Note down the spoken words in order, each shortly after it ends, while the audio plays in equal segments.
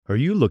Are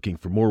you looking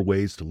for more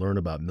ways to learn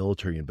about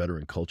military and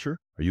veteran culture?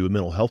 Are you a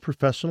mental health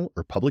professional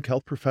or public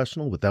health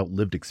professional without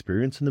lived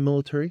experience in the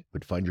military,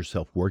 but find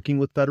yourself working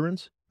with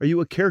veterans? Are you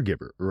a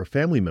caregiver or a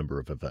family member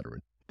of a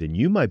veteran? Then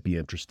you might be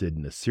interested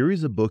in a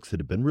series of books that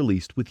have been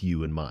released with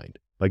you in mind.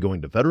 By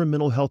going to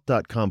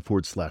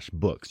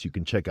veteranmentalhealth.com/books, you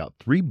can check out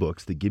 3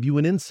 books that give you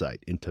an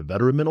insight into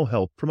veteran mental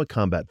health from a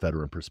combat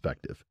veteran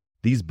perspective.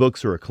 These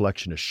books are a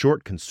collection of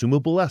short,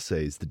 consumable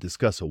essays that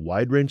discuss a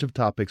wide range of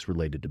topics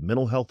related to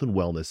mental health and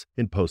wellness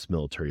in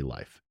post-military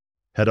life.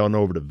 Head on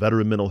over to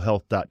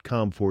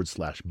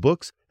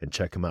veteranmentalhealth.com/books and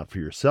check them out for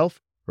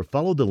yourself, or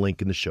follow the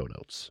link in the show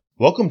notes.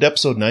 Welcome to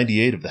episode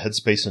 98 of the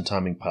Headspace and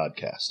Timing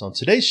podcast. On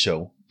today's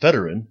show,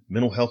 veteran,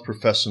 mental health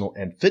professional,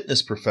 and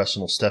fitness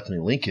professional Stephanie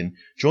Lincoln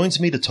joins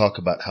me to talk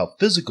about how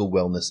physical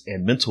wellness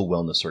and mental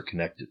wellness are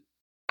connected.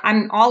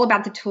 I'm all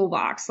about the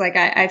toolbox. Like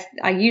I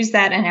use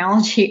that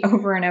analogy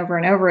over and over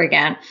and over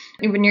again.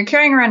 When you're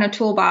carrying around a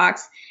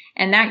toolbox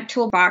and that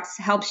toolbox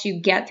helps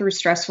you get through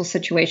stressful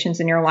situations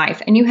in your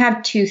life, and you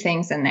have 2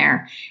 things in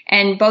there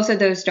and both of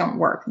those don't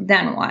work,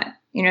 then what?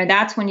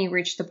 That's when you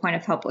reach the point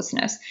of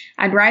helplessness.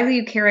 I'd rather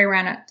you carry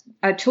around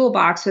a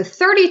toolbox with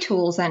 30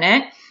 tools in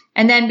it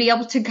and then be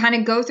able to kind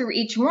of go through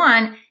each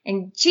one.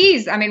 And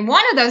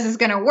one of those is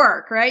going to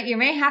work, right? You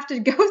may have to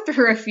go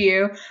through a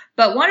few,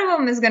 but one of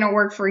them is going to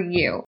work for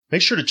you.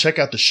 Make sure to check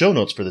out the show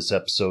notes for this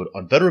episode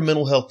on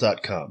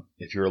veteranmentalhealth.com.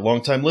 If you're a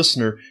longtime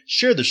listener,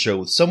 share the show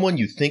with someone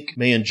you think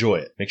may enjoy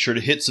it. Make sure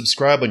to hit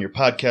subscribe on your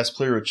podcast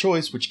player of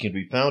choice, which can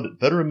be found at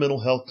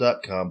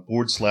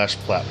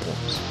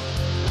veteranmentalhealth.com/platforms.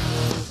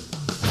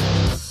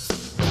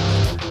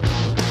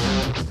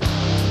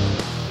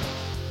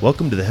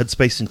 Welcome to the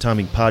Headspace and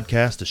Timing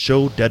podcast, a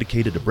show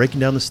dedicated to breaking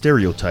down the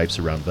stereotypes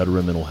around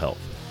veteran mental health.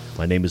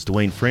 My name is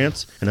Dwayne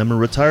France, and I'm a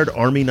retired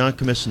Army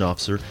non-commissioned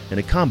officer and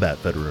a combat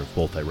veteran of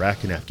both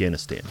Iraq and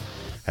Afghanistan.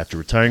 After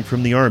retiring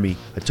from the Army,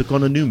 I took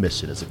on a new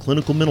mission as a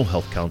clinical mental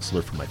health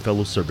counselor for my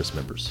fellow service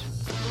members.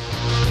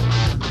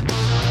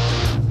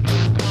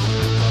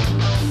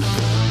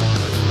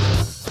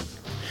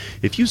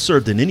 If you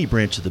served in any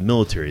branch of the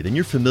military, then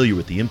you're familiar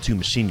with the M2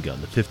 machine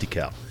gun, the 50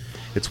 cal.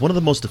 It's one of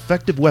the most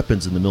effective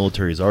weapons in the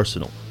military's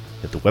arsenal.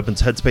 If the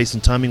weapon's headspace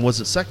and timing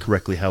wasn't set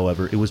correctly,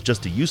 however, it was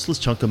just a useless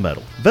chunk of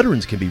metal.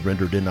 Veterans can be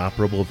rendered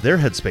inoperable if their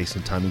headspace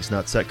and timing's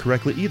not set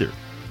correctly either.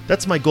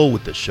 That's my goal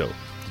with this show,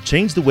 to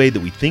change the way that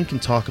we think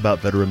and talk about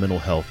veteran mental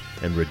health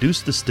and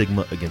reduce the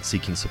stigma against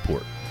seeking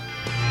support.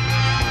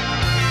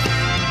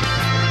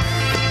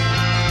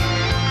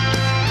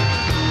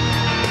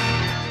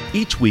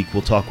 Each week,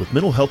 we'll talk with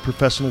mental health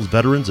professionals,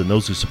 veterans, and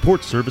those who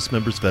support service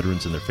members,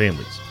 veterans, and their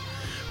families.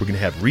 We're going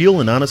to have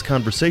real and honest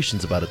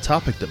conversations about a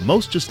topic that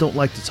most just don't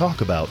like to talk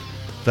about,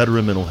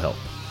 veteran mental health.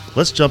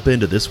 Let's jump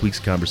into this week's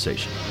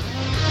conversation.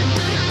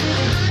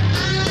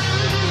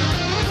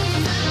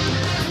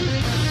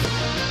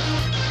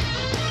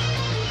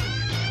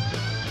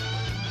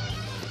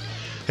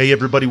 Hey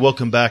everybody,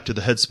 welcome back to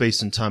the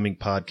Headspace and Timing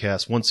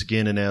podcast. Once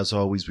again, and as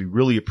always, we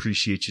really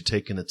appreciate you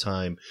taking the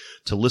time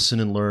to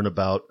listen and learn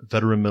about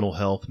veteran mental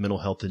health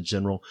in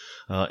general,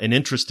 and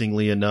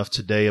interestingly enough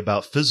today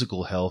about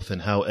physical health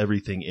and how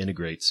everything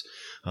integrates.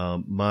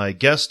 My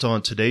guest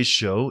on today's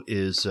show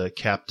is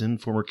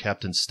former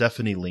Captain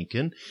Stephanie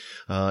Lincoln,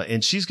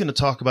 and she's going to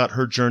talk about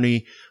her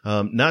journey,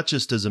 not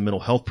just as a mental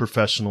health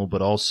professional,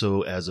 but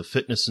also as a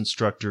fitness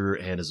instructor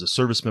and as a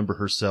service member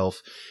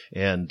herself,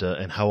 and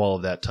how all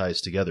of that ties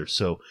together.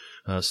 So,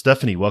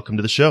 Stephanie, welcome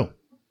to the show.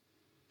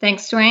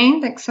 Thanks,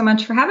 Dwayne. Thanks so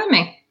much for having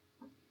me.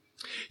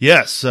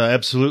 Yes,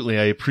 absolutely.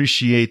 I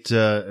appreciate,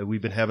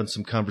 we've been having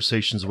some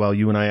conversations while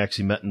you and I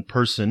actually met in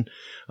person,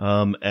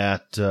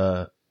 at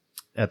the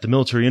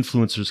Military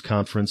Influencers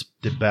Conference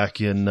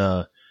back in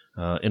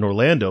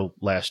Orlando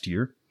last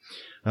year.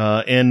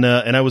 And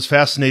I was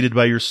fascinated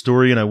by your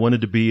story, and I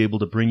wanted to be able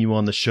to bring you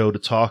on the show to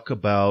talk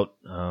about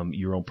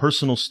your own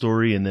personal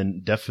story and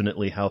then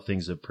definitely how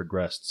things have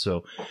progressed.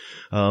 So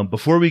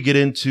before we get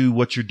into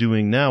what you're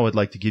doing now, I'd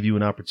like to give you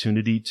an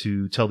opportunity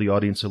to tell the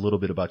audience a little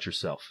bit about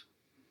yourself.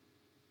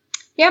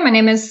 Yeah, my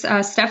name is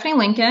Stephanie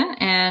Lincoln,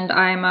 and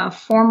I'm a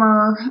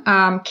former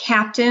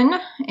captain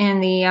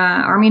in the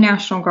Army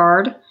National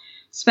Guard.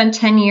 Spent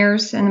 10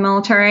 years in the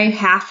military,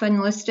 half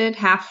enlisted,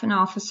 half an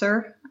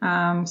officer.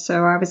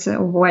 So I was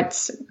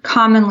what's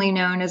commonly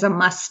known as a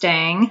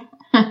Mustang.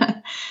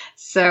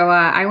 So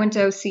I went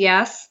to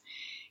OCS,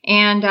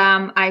 and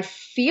I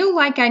feel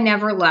like I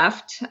never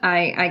left.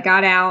 I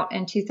got out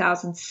in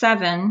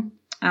 2007,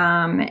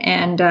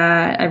 and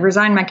I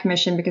resigned my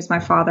commission because my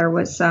father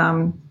was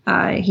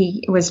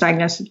he was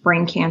diagnosed with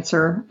brain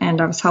cancer,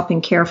 and I was helping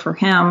care for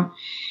him.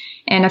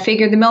 And I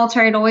figured the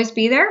military would always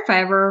be there if I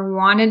ever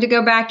wanted to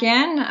go back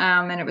in,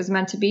 and it was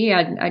meant to be,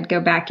 I'd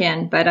go back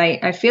in. But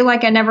I feel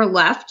like I never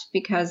left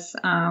because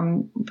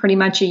pretty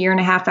much a year and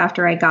a half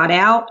after I got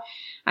out,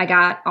 I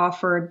got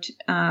offered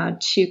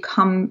to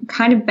come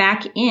kind of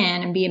back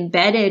in and be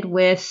embedded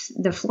with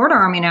the Florida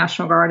Army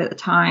National Guard at the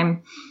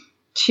time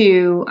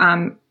to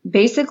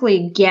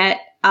basically get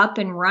up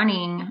and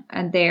running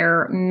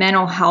their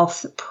mental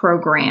health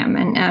program.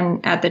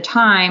 And at the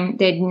time,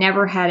 they'd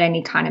never had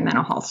any kind of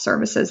mental health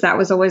services. That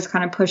was always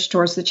kind of pushed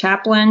towards the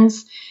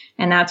chaplains,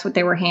 and that's what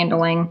they were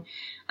handling.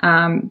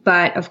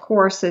 But of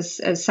course,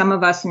 as some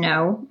of us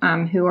know,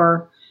 who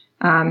are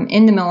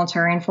in the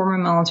military and former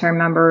military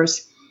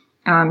members,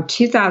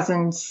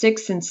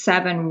 2006 and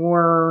 2007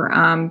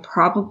 were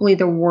probably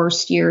the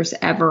worst years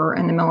ever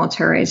in the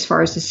military as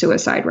far as the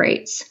suicide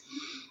rates.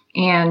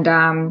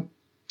 And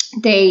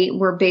they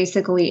were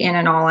basically in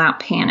an all-out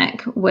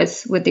panic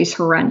with these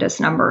horrendous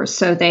numbers.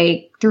 So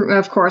they threw,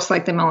 of course,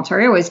 like the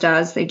military always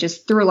does, they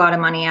just threw a lot of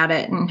money at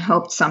it and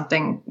hoped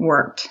something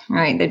worked,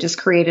 right? They just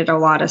created a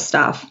lot of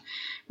stuff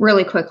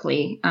really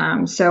quickly.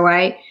 So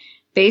I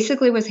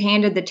basically was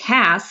handed the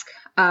task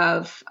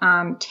of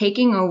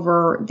taking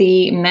over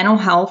the mental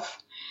health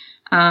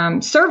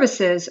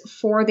services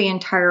for the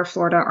entire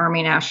Florida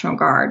Army National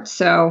Guard.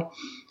 So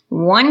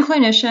one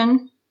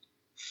clinician,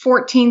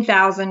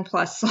 14,000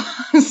 plus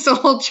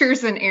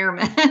soldiers and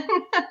airmen.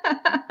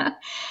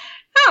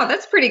 Oh,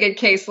 that's pretty good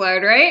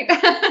caseload, right?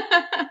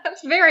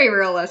 That's very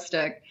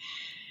realistic.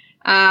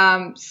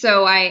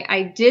 So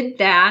I did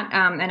that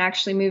and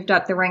actually moved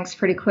up the ranks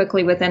pretty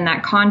quickly within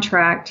that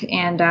contract,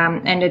 and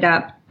ended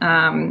up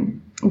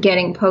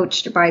getting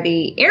poached by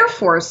the Air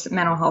Force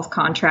mental health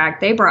contract.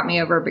 They brought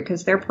me over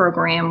because their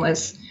program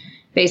was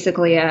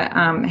basically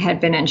had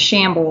been in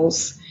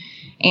shambles.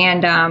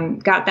 And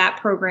got that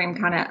program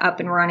kind of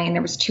up and running.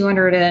 There was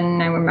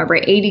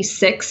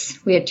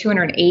 286. We had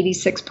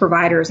 286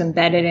 providers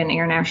embedded in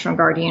Air National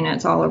Guard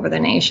units all over the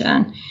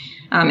nation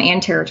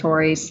and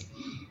territories.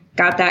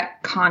 Got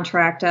that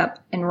contract up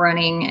and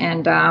running.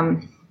 And,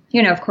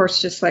 of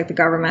course, just like the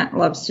government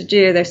loves to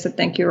do, they said,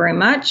 thank you very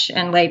much,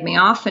 and laid me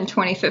off in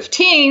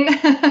 2015.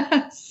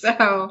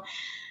 So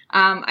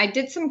I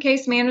did some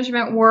case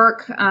management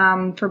work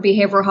for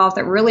behavioral health.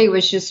 That really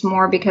was just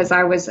more because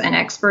I was an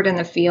expert in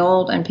the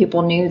field and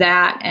people knew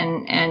that,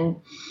 and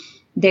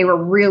they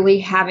were really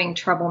having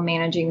trouble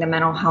managing the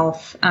mental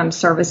health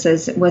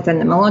services within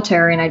the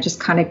military. And I just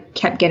kind of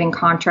kept getting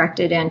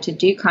contracted in to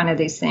do kind of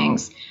these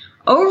things.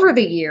 Over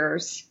the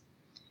years,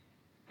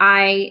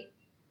 I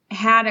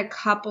had a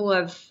couple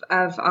of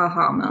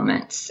aha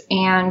moments.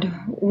 And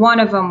one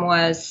of them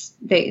was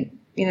the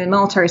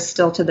military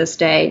still to this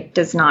day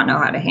does not know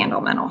how to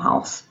handle mental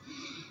health.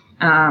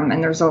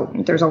 And there's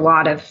a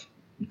lot of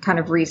kind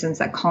of reasons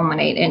that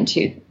culminate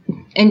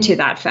into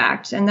that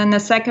fact. And then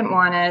the second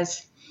one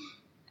is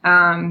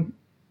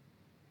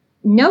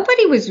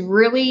nobody was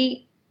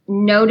really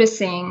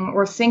noticing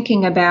or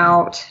thinking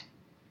about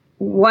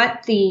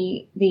what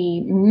the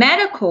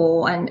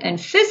medical and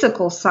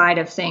physical side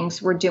of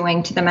things were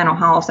doing to the mental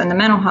health, and the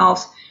mental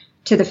health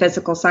to the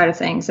physical side of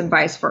things, and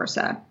vice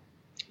versa.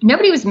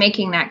 Nobody was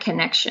making that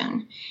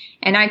connection.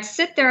 And I'd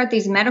sit there at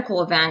these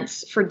medical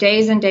events for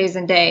days and days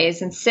and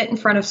days and sit in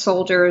front of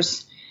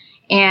soldiers.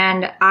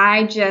 And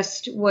I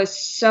just was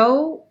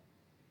so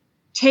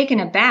taken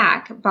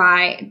aback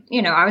by,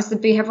 I was the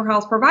behavioral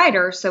health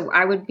provider. So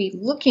I would be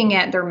looking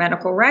at their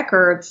medical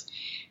records.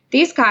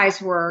 These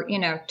guys were,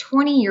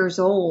 20 years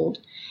old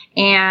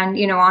and,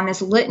 on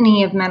this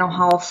litany of mental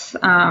health,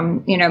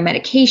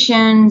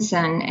 medications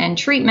and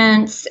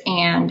treatments,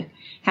 and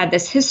had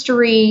this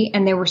history,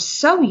 and they were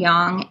so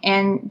young.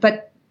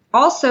 But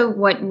also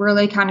what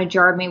really kind of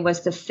jarred me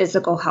was the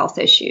physical health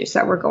issues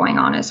that were going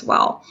on as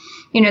well.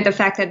 The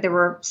fact that they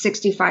were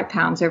 65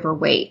 pounds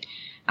overweight.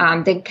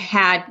 They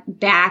had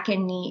back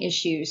and knee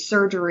issues,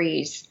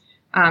 surgeries,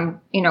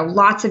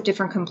 lots of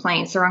different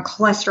complaints. They're on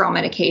cholesterol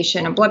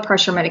medication and blood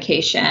pressure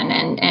medication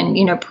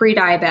and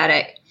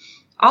pre-diabetic.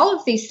 All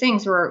of these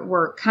things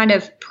were kind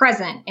of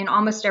present in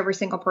almost every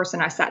single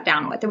person I sat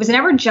down with. It was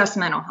never just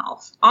mental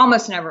health,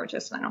 almost never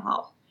just mental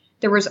health.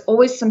 There was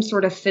always some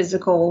sort of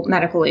physical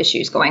medical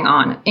issues going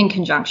on in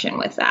conjunction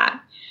with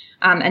that.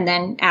 And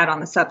then add on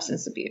the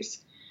substance abuse.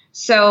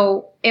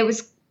 So it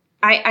was,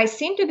 I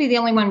seemed to be the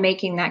only one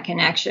making that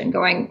connection,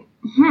 going,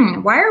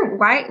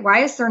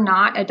 why is there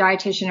not a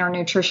dietitian or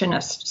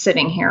nutritionist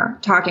sitting here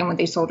talking with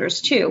these soldiers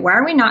too? Why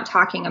are we not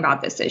talking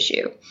about this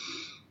issue?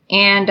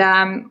 And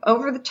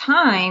over the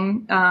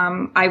time,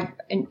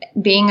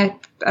 being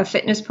a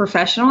fitness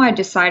professional, I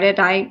decided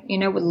I,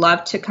 would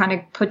love to kind of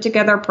put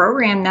together a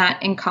program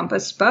that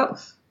encompassed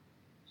both.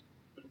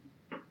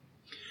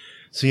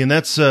 See, and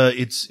that's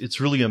it's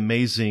really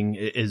amazing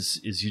as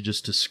you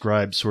just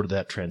described sort of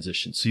that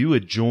transition. So you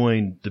had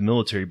joined the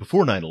military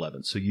before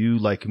 9/11. So you,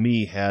 like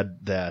me,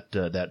 had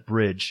that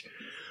bridge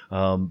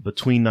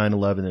between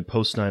 9/11 and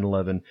post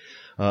 9/11.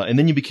 And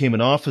then you became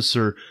an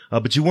officer,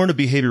 but you weren't a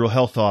behavioral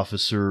health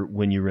officer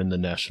when you were in the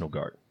National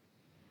Guard.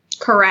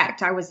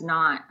 Correct. I was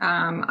not.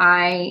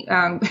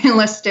 I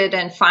enlisted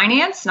in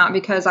finance, not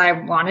because I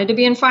wanted to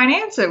be in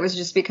finance. It was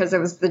just because it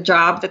was the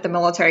job that the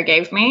military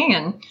gave me.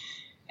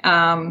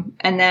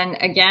 And then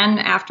again,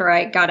 after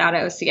I got out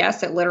of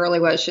OCS, it literally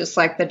was just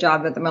like the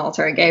job that the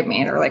military gave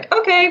me. They were like,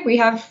 okay, we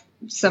have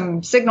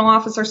some signal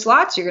officer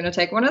slots. You're going to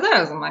take one of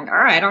those. I'm like, all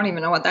right, I don't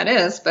even know what that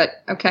is, but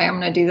okay, I'm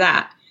going to do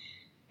that.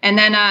 And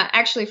then,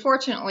 actually,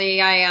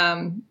 fortunately,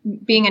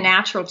 being a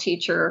natural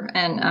teacher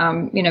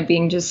and,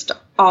 being just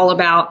all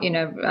about,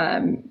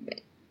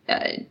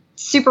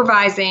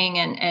 supervising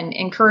and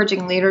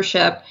encouraging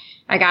leadership,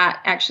 I got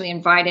actually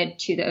invited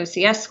to the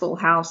OCS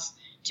schoolhouse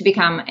to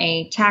become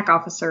a TAC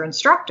officer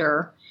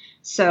instructor.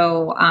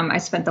 So I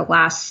spent the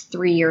last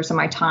 3 years of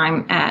my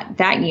time at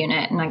that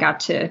unit, and I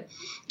got to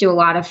do a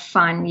lot of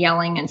fun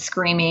yelling and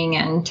screaming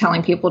and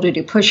telling people to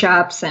do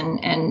push-ups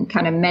and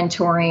kind of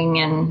mentoring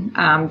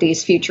and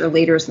these future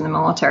leaders in the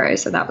military.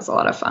 So that was a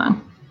lot of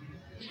fun.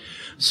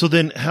 So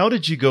then how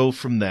did you go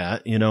from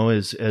that,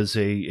 as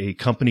a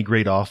company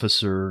grade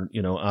officer,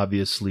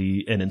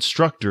 obviously an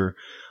instructor,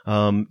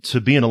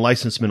 to being a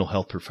licensed mental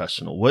health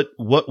professional? What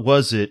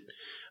was it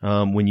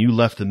when you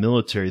left the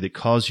military that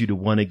caused you to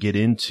want to get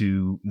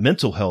into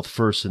mental health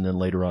first and then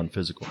later on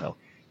physical health?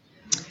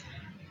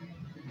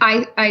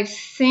 I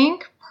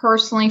think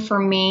personally for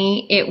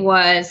me, it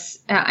was,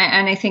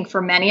 and I think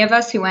for many of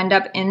us who end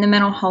up in the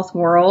mental health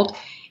world,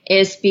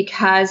 is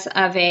because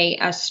of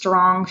a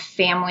strong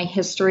family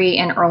history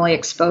and early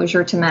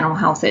exposure to mental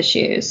health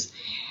issues.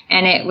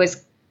 And it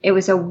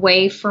was a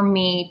way for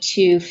me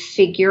to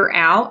figure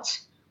out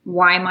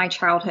why my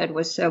childhood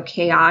was so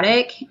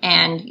chaotic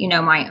and,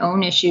 my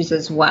own issues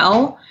as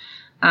well.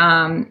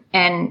 I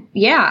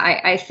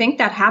think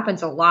that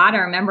happens a lot. I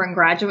remember in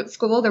graduate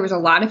school, there was a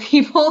lot of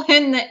people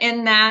in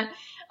that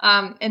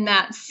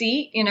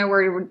seat,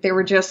 where they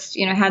were just,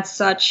 had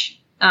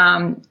such,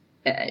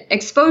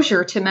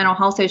 exposure to mental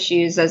health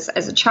issues as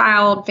a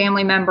child,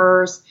 family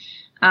members.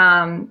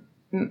 My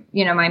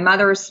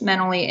mother's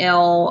mentally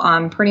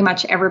ill. Pretty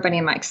much everybody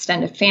in my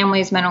extended family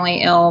is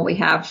mentally ill. We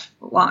have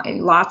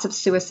lots of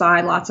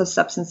suicide, lots of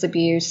substance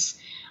abuse,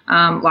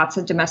 lots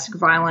of domestic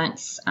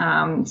violence,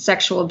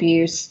 sexual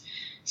abuse.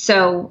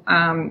 So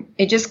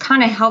it just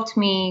kind of helped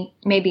me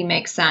maybe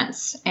make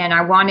sense. And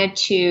I wanted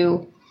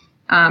to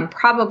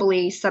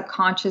probably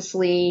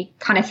subconsciously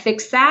kind of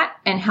fix that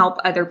and help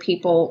other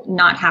people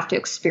not have to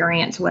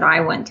experience what I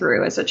went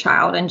through as a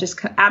child and just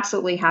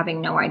absolutely having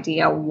no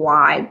idea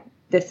why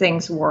the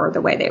things were the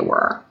way they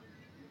were.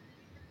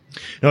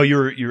 No,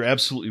 you're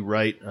absolutely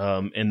right.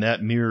 And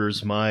that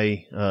mirrors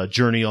my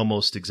journey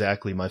almost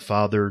exactly. My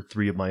father,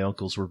 3 of my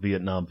uncles were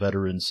Vietnam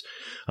veterans.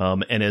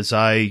 And as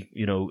I,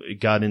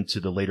 got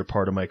into the later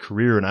part of my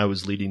career and I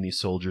was leading these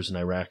soldiers in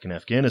Iraq and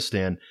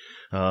Afghanistan,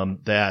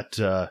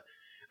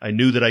 I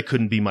knew that I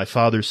couldn't be my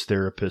father's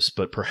therapist,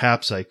 but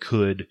perhaps I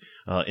could,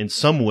 in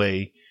some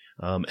way,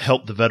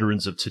 help the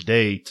veterans of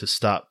today to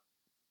stop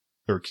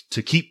or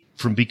to keep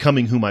from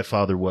becoming who my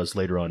father was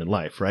later on in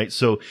life, right?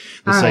 So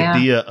this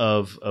idea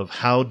of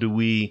how do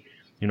we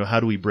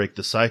break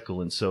the cycle?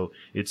 And so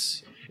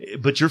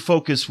but your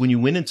focus when you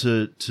went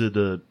into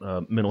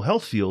the mental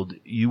health field,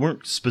 you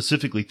weren't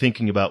specifically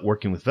thinking about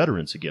working with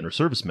veterans again or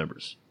service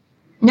members.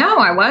 No,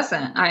 I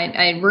wasn't.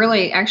 I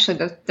really,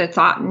 actually, the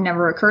thought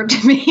never occurred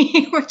to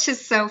me, which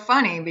is so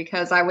funny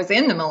because I was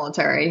in the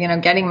military,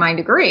 getting my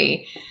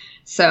degree.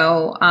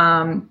 So,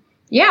 I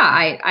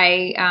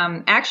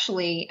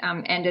actually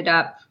ended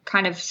up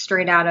kind of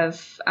straight out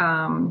of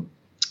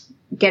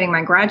getting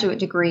my graduate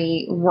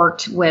degree,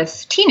 worked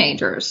with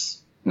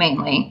teenagers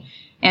mainly.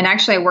 And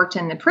actually, I worked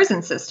in the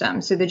prison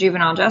system, so the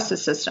juvenile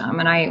justice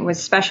system, and I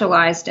was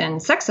specialized in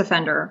sex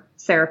offender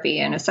therapy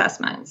and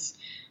assessments.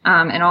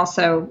 And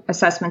also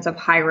assessments of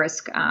high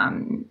risk,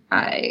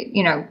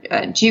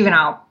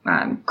 juvenile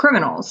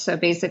criminals. So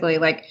basically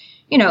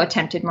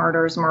attempted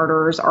murders,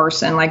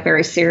 arson,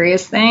 very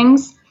serious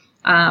things.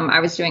 I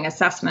was doing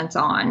assessments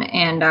on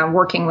and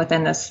working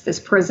within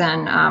this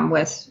prison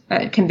with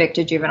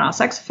convicted juvenile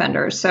sex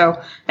offenders. So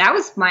that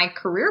was my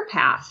career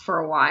path for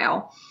a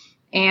while.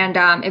 And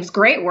it was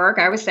great work.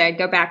 I would say I'd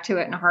go back to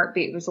it in a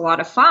heartbeat. It was a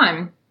lot of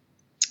fun.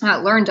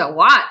 Learned a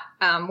lot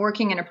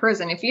working in a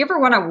prison. If you ever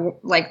want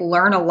to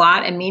learn a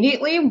lot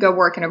immediately, go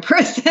work in a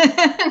prison.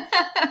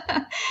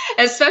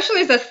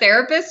 Especially as a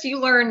therapist, you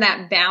learn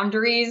that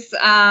boundaries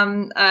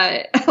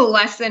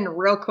lesson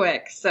real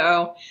quick.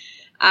 So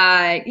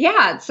I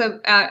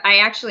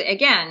actually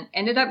again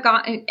ended up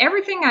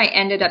everything I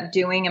ended up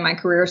doing in my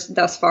career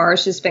thus far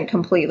has just been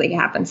completely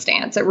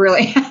happenstance. It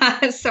really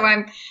has. So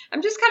I'm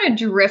just kind of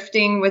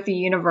drifting with the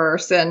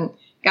universe and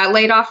got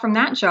laid off from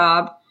that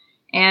job.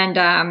 And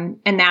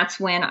that's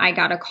when I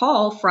got a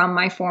call from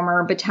my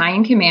former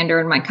battalion commander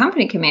and my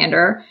company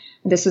commander.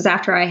 This was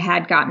after I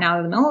had gotten out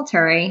of the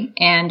military.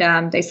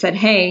 And they said,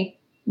 hey,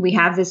 we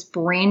have this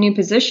brand new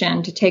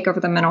position to take over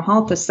the mental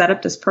health, to set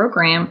up this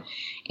program.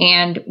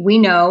 And we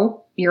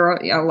know you're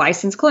a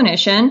licensed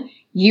clinician.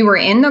 You were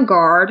in the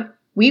Guard.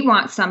 We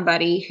want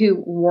somebody who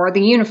wore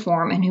the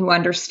uniform and who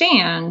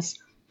understands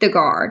the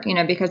Guard,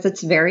 because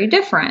it's very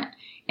different.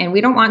 And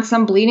we don't want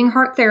some bleeding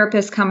heart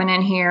therapist coming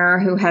in here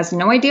who has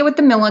no idea what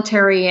the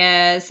military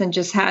is and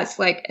just has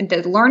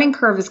the learning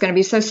curve is going to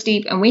be so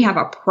steep and we have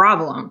a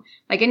problem.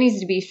 It needs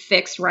to be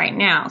fixed right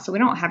now. So we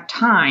don't have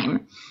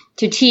time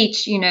to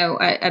teach,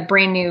 a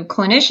brand new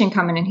clinician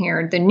coming in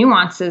here the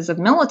nuances of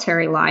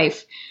military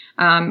life.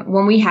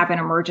 when we have an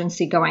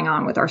emergency going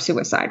on with our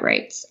suicide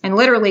rates. And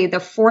literally the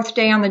 4th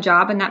day on the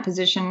job in that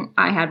position,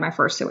 I had my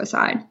first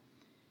suicide.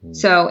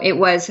 So it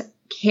was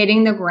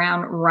hitting the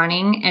ground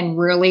running, and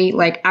really,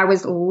 like, I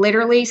was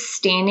literally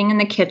standing in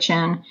the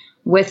kitchen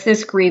with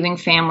this grieving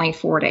family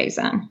 4 days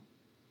in.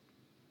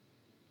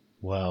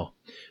 Wow.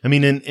 I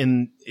mean,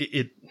 and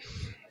it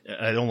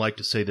I don't like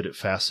to say that it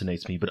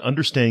fascinates me, but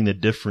understanding the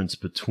difference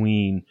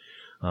between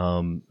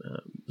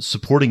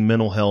supporting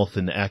mental health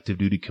in the active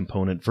duty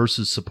component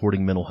versus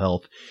supporting mental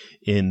health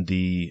in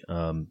the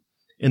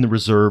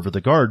reserve or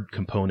the guard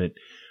component.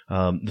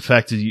 The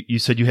fact that you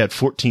said you had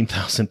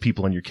 14,000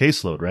 people on your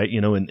caseload, right?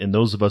 You know, and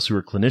those of us who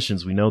are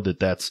clinicians, we know that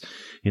that's,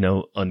 you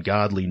know,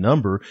 ungodly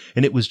number,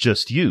 and it was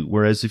just you.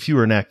 Whereas if you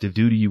were in active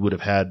duty, you would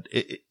have had,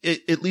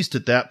 at least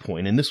at that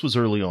point, and this was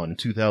early on in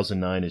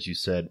 2009, as you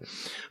said,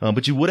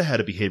 but you would have had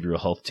a behavioral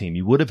health team.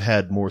 You would have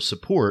had more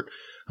support,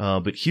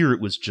 but here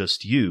it was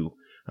just you.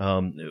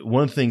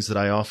 One of the things that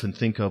I often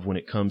think of when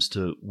it comes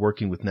to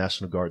working with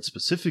National Guard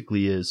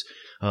specifically is,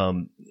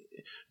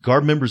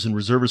 Guard members and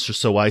reservists are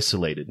so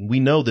isolated, and we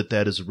know that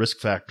that is a risk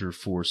factor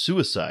for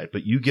suicide.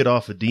 But you get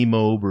off a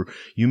demob, or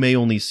you may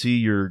only see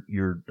your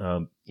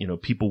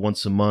people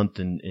once a month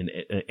and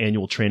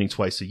annual training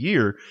twice a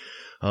year.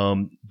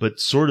 But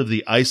sort of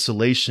the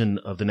isolation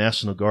of the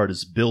National Guard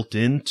is built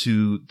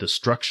into the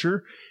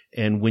structure.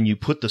 And when you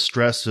put the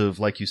stress of,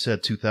 like you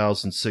said,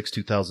 2006,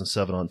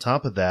 2007 on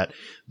top of that,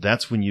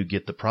 that's when you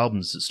get the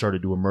problems that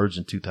started to emerge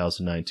in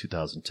 2009,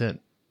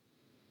 2010.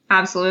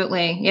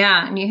 Absolutely.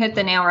 Yeah. And you hit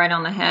the nail right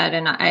on the head.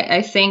 And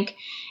I think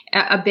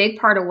a big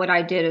part of what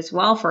I did as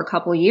well for a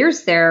couple of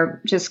years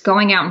there, just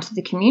going out into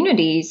the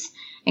communities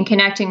and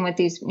connecting with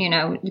these, you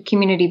know,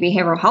 community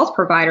behavioral health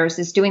providers,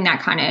 is doing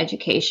that kind of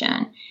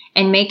education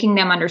and making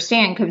them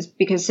understand,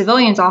 because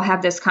civilians all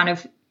have this kind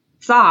of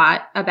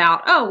thought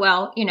about, oh,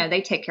 well, you know,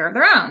 they take care of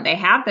their own. They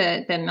have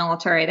the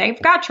military, they've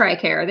got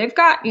TRICARE, they've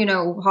got, you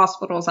know,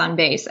 hospitals on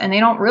base, and they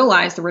don't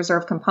realize the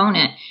reserve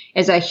component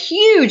is a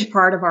huge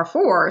part of our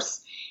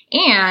force.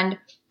 And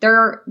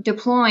they're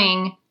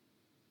deploying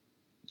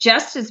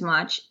just as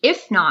much,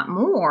 if not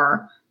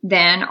more,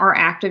 than our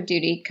active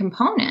duty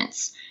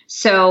components.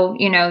 So,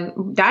 you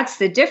know, that's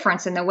the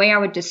difference. And the way I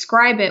would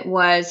describe it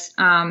was,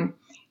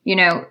 you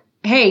know,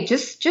 hey,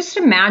 just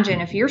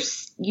imagine if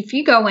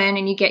you go in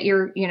and you get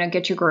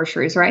your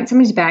groceries, right?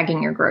 Somebody's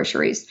bagging your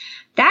groceries.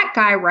 That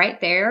guy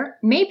right there,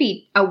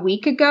 maybe a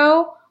week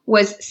ago,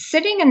 was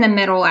sitting in the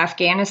middle of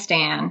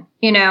Afghanistan,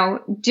 you know,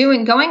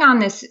 going on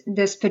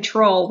this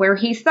patrol where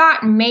he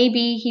thought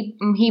maybe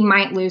he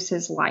might lose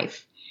his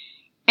life.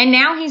 And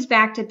now he's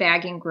back to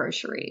bagging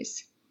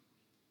groceries.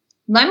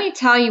 Let me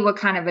tell you what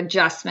kind of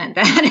adjustment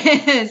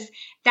that is.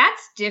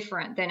 That's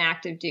different than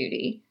active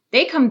duty.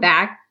 They come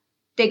back,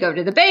 they go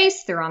to the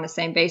base, they're on the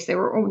same base they're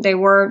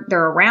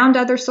around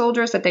other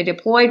soldiers that they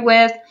deployed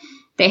with.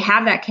 They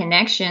have that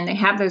connection, they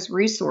have those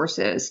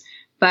resources.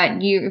 But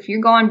if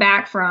you're going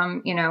back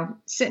from, you know,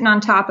 sitting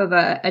on top of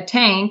a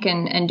tank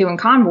and doing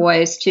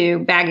convoys to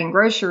bagging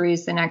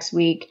groceries the next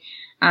week,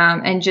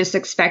 and just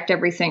expect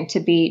everything to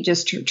be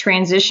just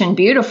transition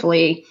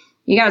beautifully,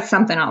 you got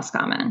something else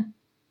coming.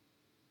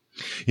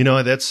 You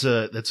know, that's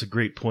a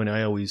great point.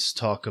 I always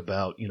talk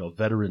about, you know,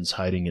 veterans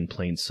hiding in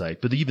plain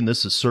sight, but even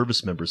this is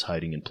service members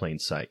hiding in plain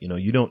sight. You know,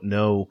 you don't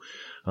know,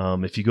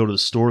 if you go to the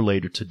store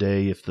later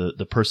today, if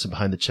the person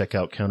behind the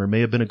checkout counter may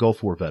have been a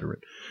Gulf War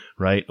veteran,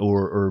 right?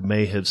 Or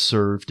may have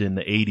served in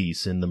the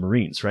 80s in the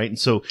Marines, right? And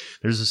so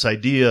there's this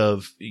idea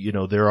of, you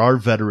know, there are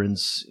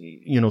veterans,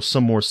 you know,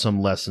 some more,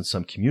 some less in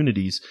some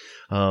communities.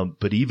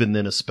 But even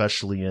then,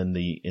 especially in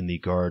the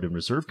Guard and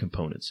Reserve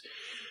components.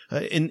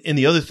 And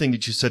the other thing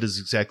that you said is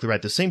exactly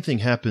right. The same thing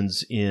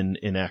happens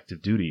in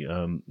active duty.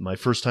 My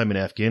first time in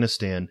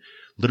Afghanistan,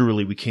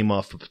 literally we came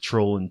off a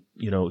patrol and,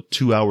 you know,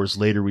 2 hours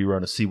later we were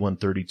on a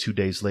C-130. 2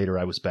 days later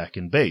I was back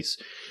in base.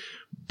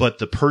 But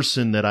the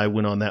person that I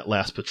went on that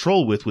last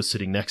patrol with was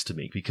sitting next to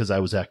me because I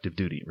was active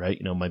duty, right?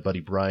 You know, my buddy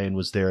Brian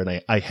was there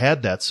and I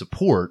had that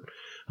support.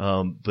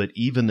 But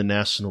even the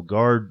National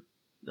Guard,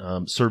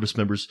 service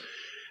members,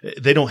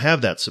 they don't have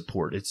that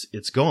support.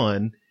 It's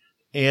gone.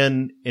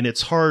 And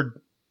it's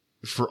hard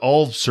for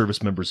all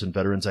service members and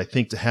veterans, I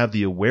think, to have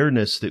the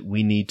awareness that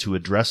we need to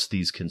address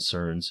these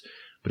concerns,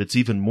 but it's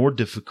even more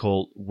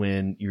difficult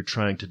when you're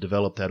trying to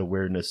develop that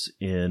awareness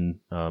in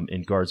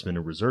guardsmen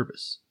and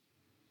reservists.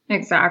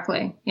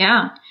 Exactly.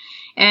 Yeah.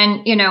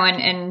 And, you know,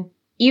 and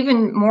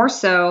even more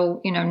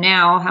so, you know,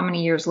 now, how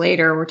many years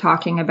later, we're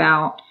talking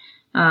about,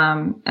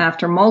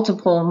 after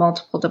multiple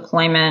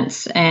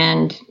deployments,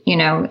 and, you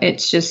know,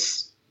 it's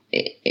just,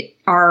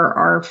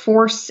 our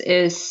force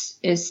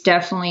is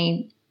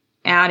definitely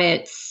at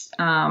its,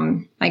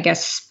 I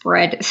guess,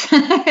 spread.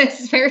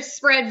 It's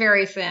spread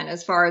very thin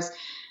as far as,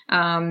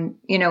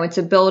 you know, its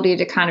ability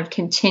to kind of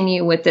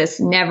continue with this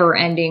never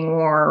ending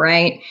war,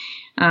 right?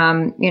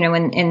 You know,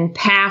 in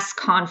past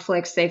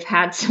conflicts, they've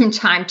had some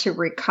time to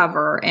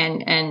recover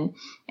and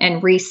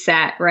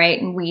reset,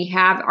 right? And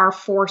our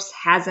force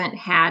hasn't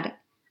had,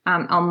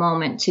 a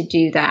moment to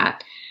do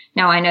that.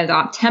 Now, I know the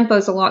op tempo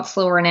is a lot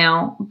slower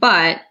now,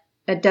 but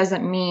that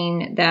doesn't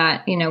mean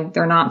that,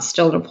 they're not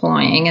still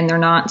deploying and they're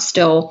not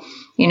still,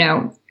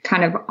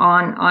 kind of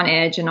on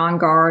edge and on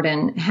guard,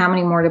 and how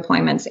many more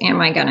deployments am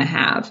I going to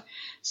have?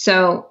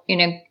 So,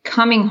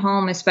 coming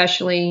home,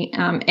 especially,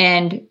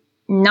 and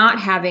not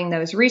having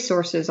those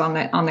resources on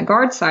the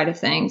guard side of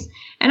things.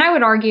 And I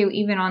would argue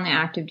even on the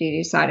active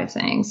duty side of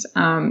things,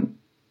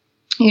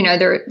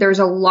 there's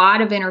a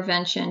lot of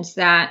interventions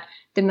that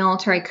the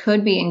military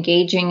could be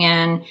engaging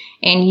in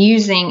and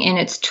using in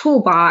its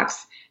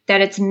toolbox that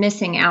it's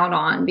missing out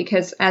on,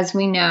 because as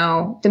we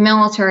know, the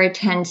military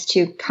tends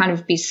to kind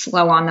of be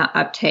slow on the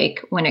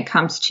uptake when it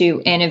comes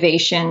to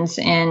innovations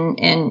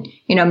in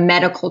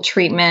medical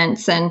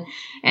treatments and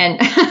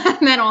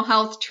mental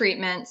health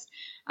treatments.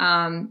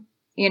 I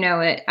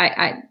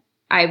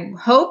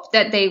hope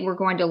that they were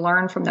going to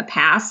learn from the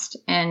past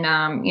and,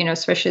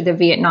 especially the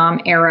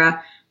Vietnam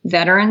era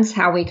veterans,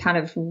 how we kind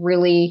of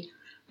really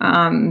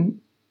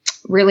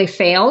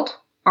failed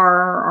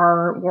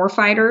our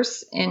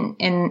warfighters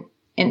in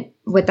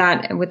with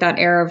that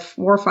era of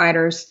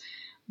warfighters.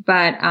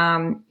 But,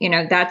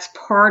 that's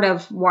part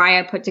of why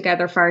I put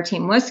together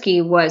Fireteam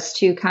Whiskey, was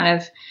to kind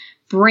of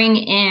bring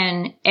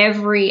in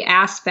every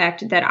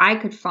aspect that I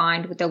could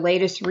find with the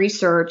latest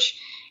research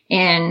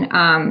in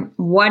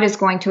what is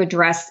going to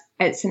address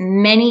as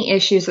many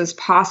issues as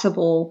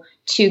possible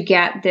to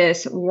get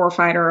this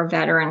warfighter or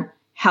veteran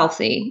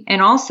healthy.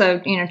 And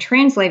also,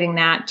 translating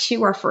that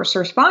to our first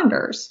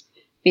responders,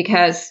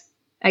 because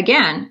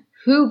again,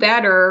 who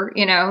better,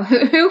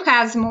 who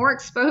has more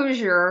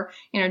exposure,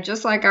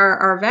 just like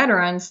our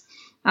veterans,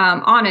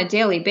 on a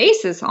daily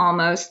basis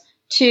almost,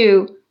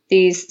 to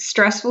these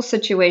stressful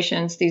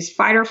situations, these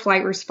fight or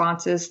flight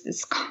responses,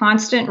 this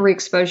constant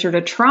re-exposure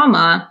to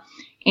trauma.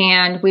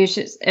 And we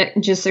should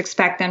just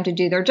expect them to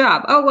do their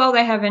job. Oh, well,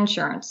 they have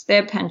insurance, they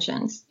have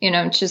pensions,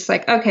 it's just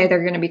like, okay,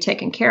 they're going to be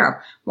taken care of.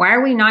 Why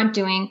are we not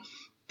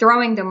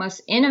throwing the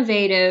most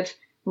innovative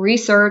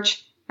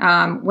research,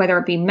 whether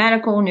it be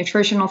medical,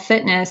 nutritional,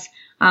 fitness,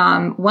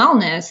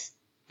 wellness,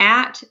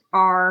 at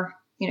our,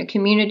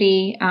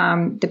 community,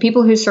 the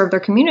people who serve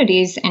their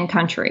communities and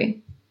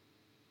country?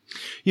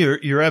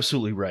 You're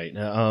absolutely right.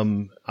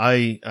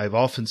 I've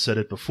often said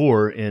it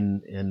before,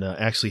 and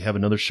actually have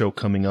another show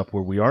coming up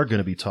where we are going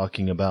to be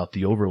talking about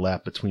the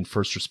overlap between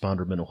first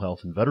responder mental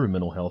health and veteran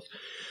mental health.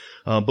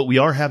 But we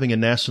are having a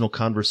national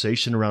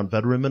conversation around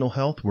veteran mental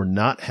health. We're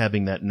not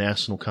having that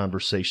national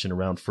conversation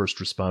around first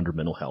responder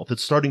mental health.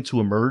 It's starting to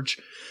emerge,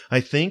 I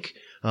think.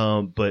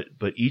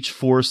 But each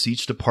force,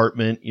 each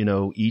department,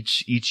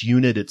 each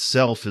unit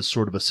itself is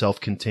sort of a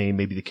self-contained,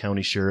 maybe the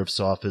county sheriff's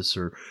office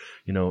or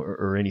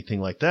anything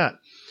like that.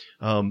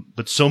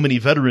 But so many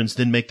veterans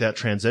didn't make that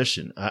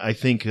transition. I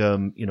think,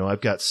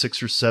 I've got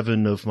 6 or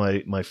 7 of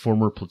my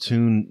former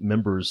platoon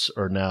members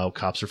are now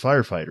cops or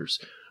firefighters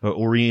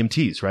or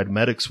EMTs, right?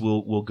 Medics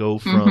will go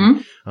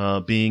from,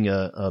 being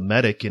a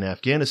medic in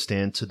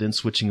Afghanistan to then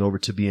switching over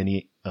to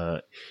being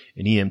an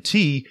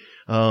EMT.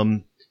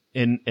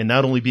 And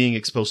not only being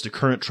exposed to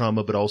current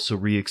trauma, but also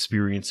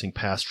re-experiencing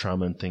past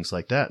trauma and things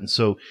like that. And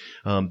so,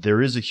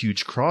 there is a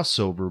huge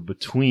crossover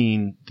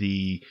between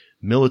the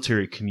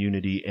military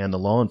community and the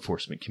law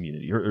enforcement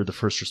community or the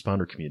first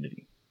responder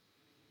community.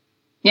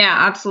 Yeah,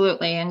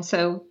 absolutely. And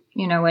so,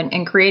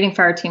 in creating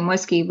Fireteam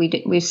Whiskey,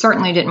 we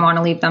certainly didn't want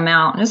to leave them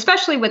out. And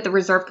especially with the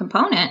reserve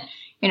component,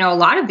 a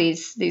lot of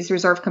these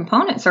reserve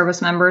component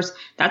service members,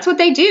 that's what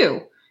they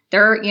do.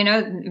 They're,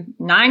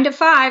 9 to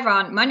 5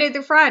 on Monday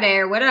through Friday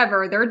or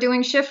whatever. They're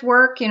doing shift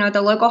work, at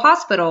the local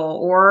hospital,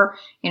 or,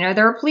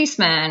 they're a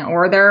policeman,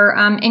 or they're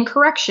in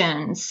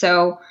corrections.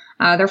 So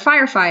they're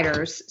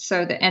firefighters.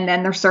 And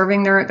then they're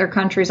serving their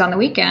countries on the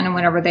weekend and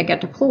whenever they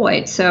get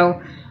deployed.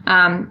 So,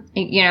 and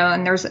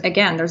there's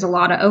a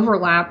lot of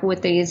overlap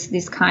with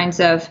these kinds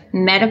of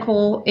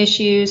medical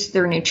issues,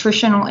 their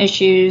nutritional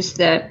issues,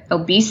 the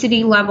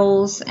obesity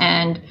levels,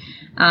 and,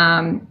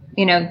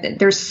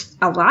 there's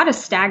a lot of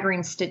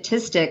staggering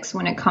statistics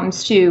when it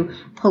comes to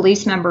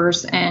police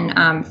members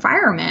and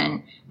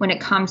firemen, when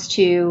it comes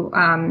to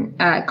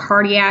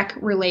cardiac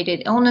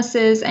related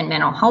illnesses and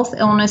mental health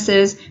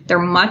illnesses.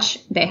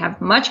 They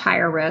have much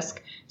higher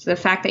risk. So the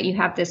fact that you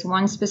have this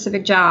one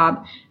specific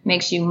job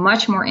makes you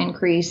much more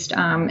increased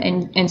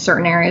in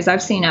certain areas.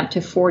 I've seen up to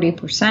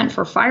 40%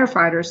 for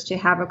firefighters to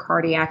have a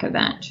cardiac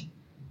event.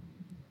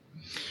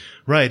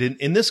 Right.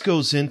 And this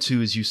goes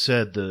into, as you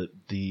said,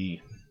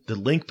 the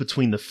link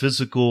between the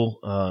physical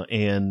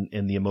and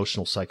the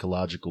emotional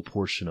psychological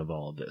portion of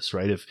all of this,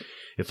 right?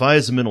 If I,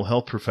 as a mental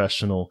health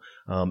professional,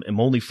 am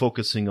only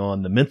focusing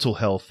on the mental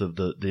health of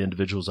the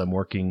individuals I'm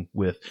working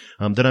with,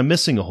 then I'm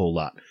missing a whole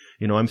lot.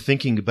 I'm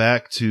thinking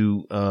back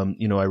to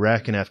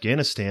Iraq and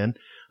Afghanistan.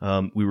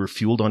 We were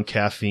fueled on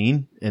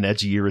caffeine and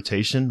edgy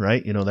irritation,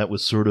 right? That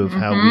was sort of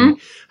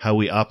how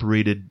we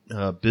operated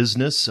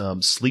business.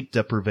 Sleep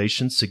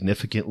deprivation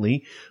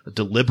significantly,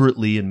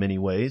 deliberately in many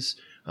ways.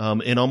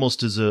 And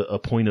almost as a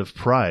point of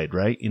pride,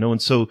 right?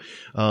 And so,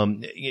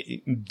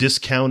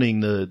 discounting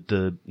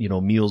the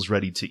meals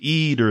ready to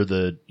eat, or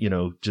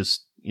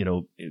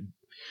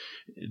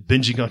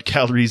binging on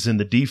calories in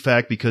the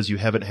DFAC because you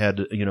haven't had,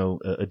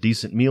 a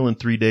decent meal in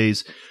 3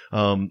 days,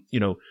 the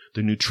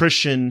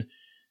nutrition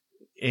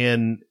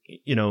and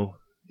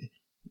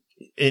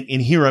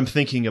here I'm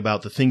thinking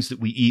about the things that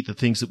we eat, the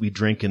things that we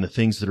drink, and the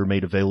things that are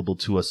made available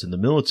to us in the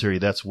military.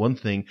 That's one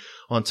thing,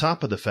 on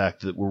top of the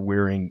fact that we're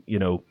wearing,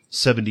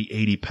 70,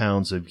 80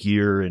 pounds of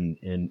gear and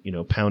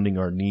pounding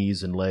our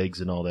knees and legs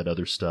and all that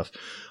other stuff.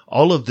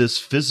 All of this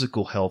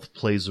physical health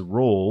plays a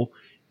role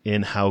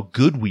in how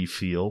good we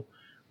feel,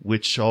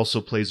 which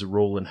also plays a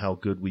role in how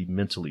good we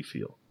mentally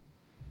feel.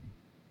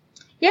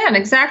 Yeah, and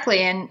exactly.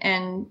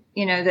 And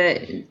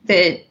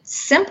the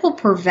simple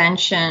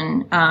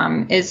prevention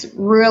is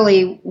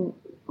really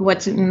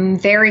what's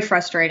very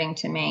frustrating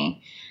to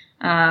me.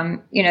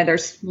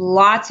 There's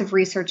lots of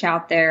research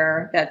out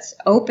there that's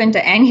open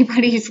to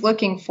anybody who's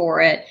looking for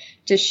it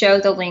to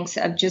show the links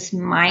of just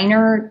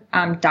minor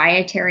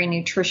dietary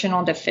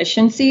nutritional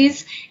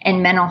deficiencies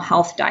and mental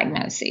health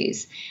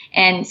diagnoses.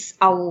 And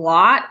a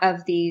lot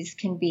of these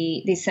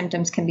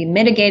symptoms can be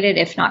mitigated,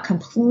 if not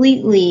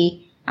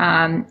completely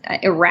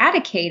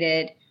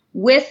eradicated,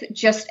 with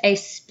just a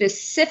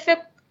specific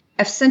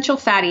essential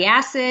fatty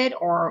acid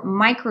or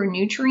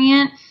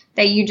micronutrient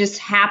that you just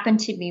happen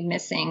to be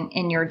missing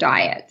in your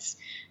diets.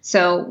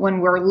 So when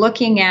we're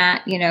looking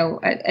at,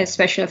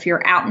 especially if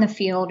you're out in the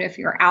field, if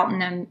you're out in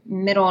the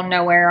middle of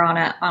nowhere on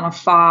a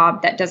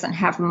FOB that doesn't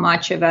have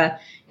much of a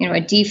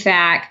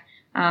DFAC,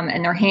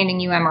 and they're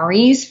handing you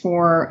MREs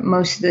for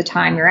most of the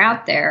time you're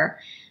out there,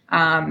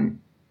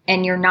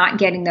 and you're not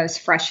getting those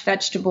fresh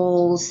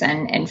vegetables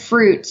and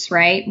fruits,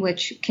 right,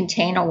 which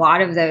contain a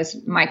lot of those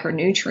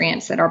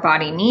micronutrients that our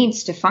body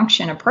needs to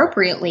function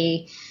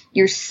appropriately,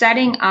 you're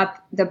setting up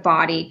the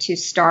body to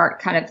start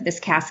kind of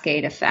this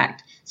cascade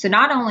effect. So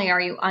not only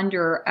are you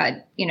under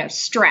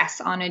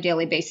stress on a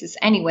daily basis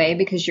anyway,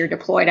 because you're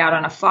deployed out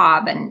on a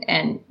FOB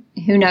and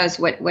who knows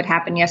what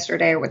happened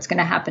yesterday or what's going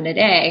to happen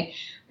today,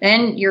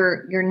 then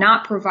you're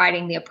not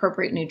providing the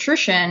appropriate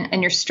nutrition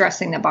and you're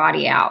stressing the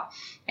body out.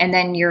 And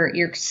then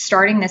you're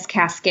starting this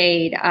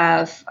cascade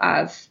of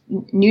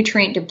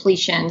nutrient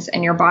depletions,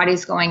 and your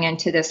body's going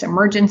into this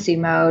emergency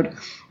mode,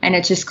 and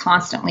it's just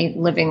constantly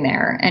living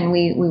there. And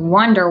we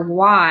wonder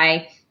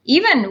why,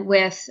 even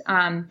with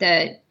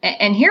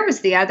and here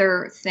was the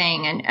other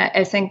thing, and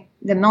I think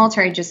the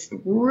military just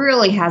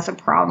really has a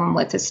problem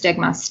with the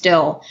stigma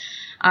still.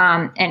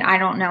 And I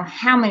don't know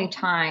how many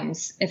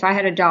times, if I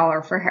had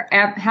 $1 for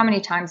how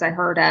many times I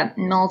heard a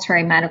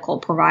military medical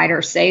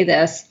provider say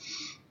this.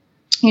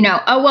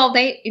 Oh, well,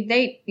 they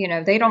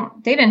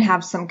didn't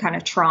have some kind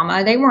of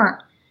trauma. They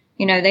weren't,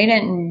 they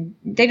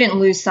didn't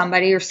lose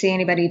somebody or see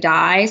anybody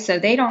die. So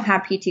they don't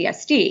have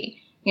PTSD,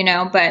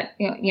 but,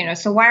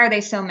 so why are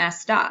they so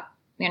messed up,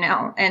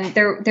 and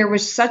there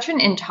was such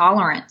an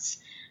intolerance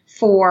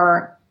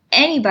for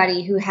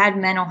anybody who had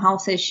mental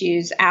health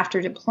issues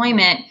after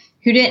deployment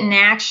who didn't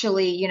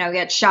actually,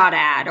 get shot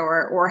at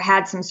or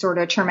had some sort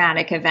of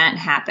traumatic event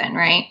happen.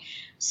 Right.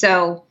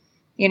 So,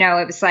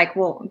 it was like,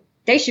 well,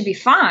 they should be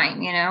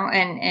fine,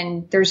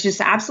 and there's just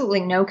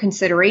absolutely no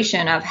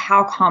consideration of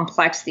how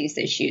complex these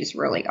issues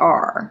really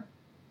are.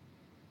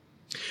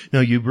 No,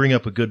 you bring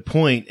up a good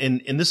point.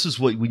 And this is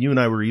what, when you and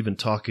I were even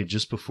talking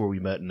just before we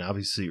met, and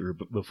obviously, or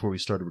before we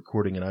started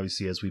recording, and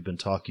obviously as we've been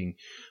talking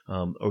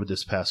over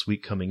this past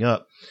week coming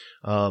up,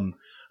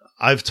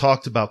 I've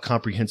talked about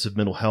comprehensive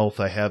mental health.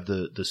 I have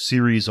the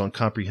series on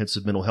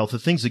comprehensive mental health, the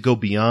things that go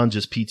beyond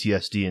just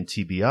PTSD and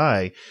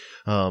TBI,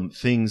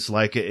 things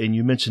like, and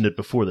you mentioned it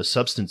before, the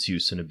substance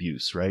use and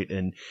abuse, right?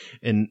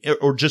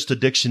 Or just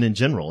addiction in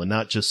general, and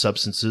not just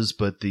substances,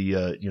 but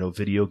the,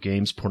 video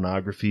games,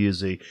 pornography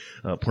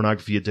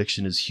pornography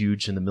addiction is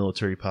huge in the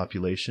military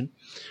population.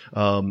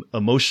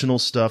 Emotional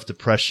stuff,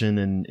 depression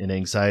and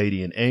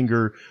anxiety and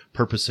anger,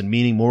 purpose and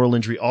meaning, moral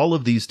injury, all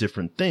of these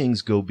different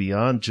things go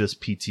beyond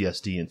just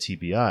PTSD and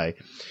TBI.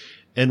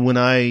 And when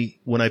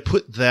I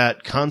put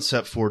that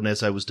concept forward, and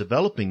as I was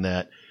developing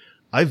that,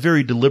 I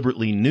very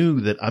deliberately knew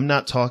that I'm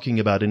not talking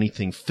about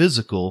anything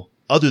physical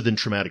other than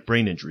traumatic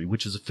brain injury,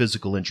 which is a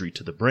physical injury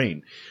to the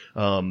brain.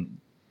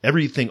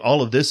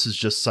 All of this is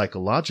just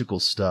psychological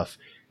stuff.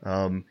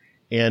 And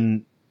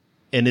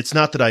it's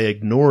not that I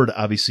ignored,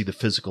 obviously, the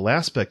physical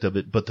aspect of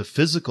it, but the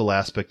physical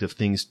aspect of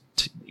things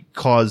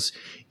cause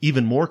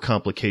even more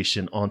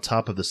complication on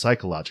top of the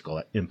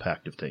psychological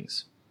impact of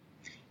things.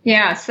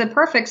 Yeah, it's the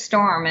perfect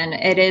storm, and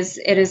it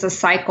is a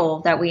cycle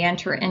that we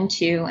enter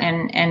into,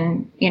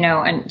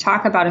 and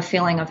talk about a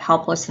feeling of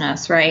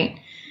helplessness, right?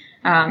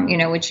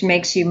 Which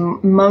makes you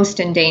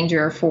most in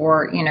danger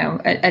for,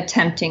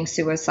 attempting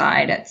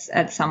suicide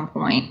at some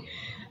point.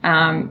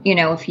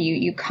 If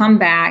you come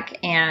back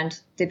and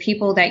the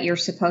people that you're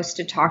supposed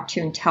to talk to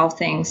and tell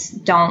things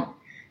don't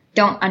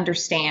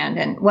understand,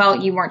 and, well,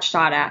 you weren't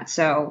shot at,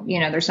 so,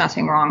 there's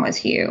nothing wrong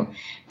with you,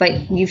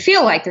 but you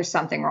feel like there's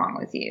something wrong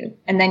with you.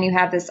 And then you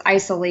have this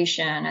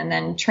isolation and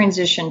then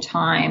transition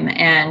time,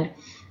 and,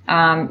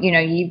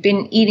 you've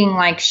been eating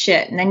like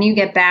shit, and then you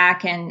get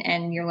back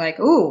and you're like,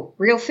 ooh,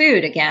 real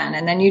food again.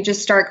 And then you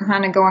just start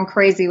kind of going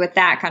crazy with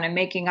that, kind of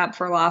making up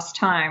for lost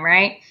time.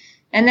 Right.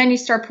 And then you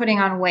start putting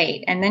on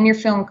weight, and then you're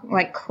feeling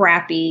like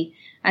crappy.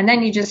 And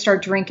then you just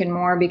start drinking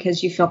more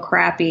because you feel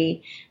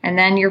crappy. And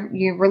then your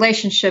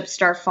relationships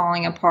start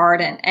falling apart.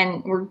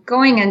 And we're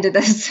going into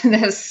this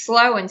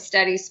slow and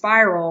steady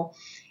spiral.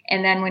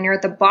 And then when you're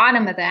at the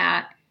bottom of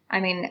that,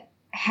 I mean,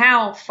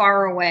 how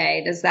far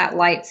away does that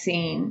light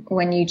seem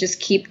when you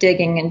just keep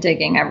digging and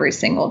digging every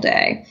single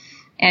day?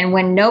 And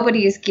when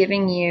nobody is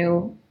giving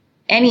you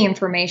any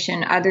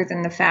information other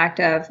than the fact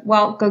of,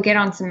 well, go get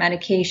on some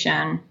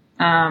medication,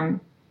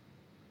 and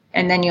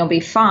then you'll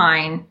be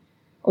fine.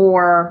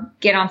 Or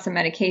get on some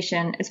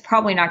medication, it's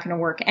probably not going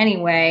to work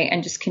anyway,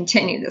 and just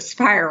continue the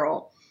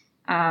spiral.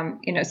 So I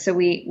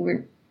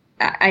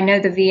know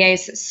the VA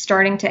is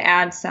starting to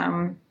add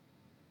some,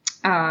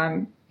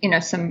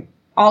 some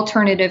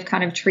alternative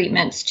kind of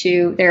treatments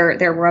to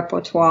their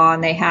repertoire,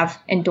 and they have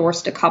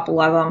endorsed a couple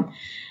of them.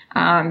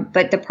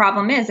 But the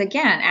problem is,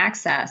 again,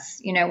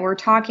 access. We're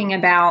talking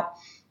about,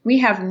 we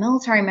have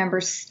military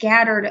members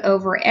scattered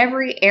over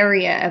every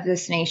area of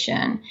this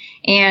nation,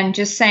 and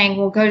just saying,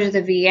 well, go to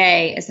the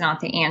VA is not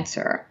the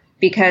answer,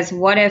 because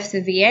what if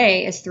the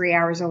VA is 3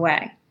 hours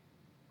away?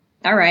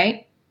 All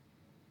right.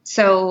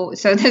 So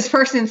this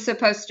person's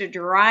supposed to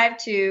drive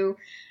to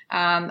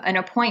an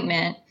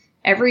appointment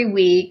every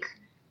week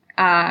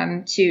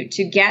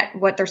to get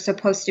what they're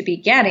supposed to be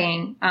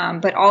getting,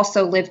 but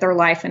also live their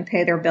life and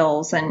pay their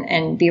bills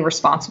and be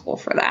responsible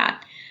for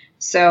that.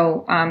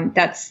 So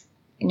that's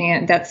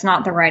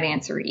not the right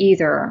answer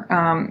either.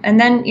 And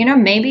then,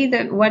 maybe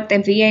what the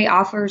VA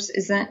offers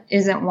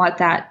isn't what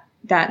that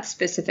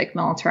specific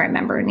military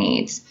member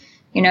needs.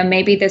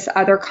 Maybe this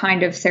other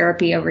kind of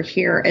therapy over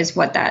here is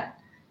what that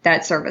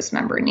service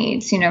member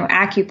needs,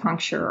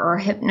 acupuncture or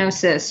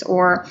hypnosis,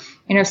 or,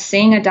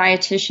 seeing a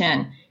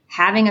dietitian,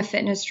 having a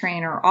fitness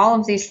trainer, all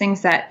of these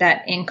things that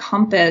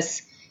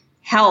encompass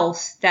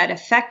health, that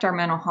affect our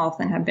mental health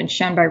and have been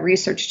shown by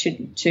research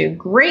to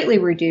greatly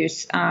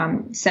reduce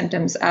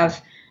symptoms of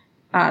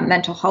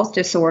mental health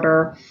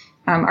disorder,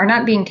 are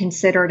not being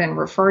considered and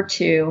referred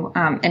to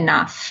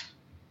enough.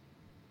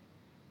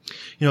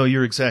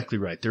 You're exactly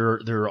right.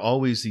 There are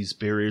always these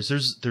barriers.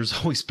 There's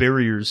always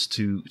barriers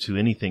to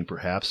anything,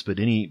 perhaps, but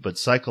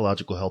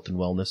psychological health and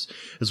wellness,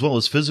 as well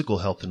as physical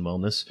health and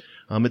wellness,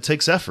 it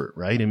takes effort,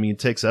 right? I mean, it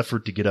takes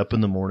effort to get up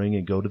in the morning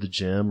and go to the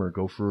gym or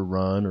go for a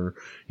run or,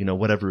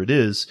 whatever it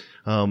is.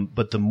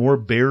 But the more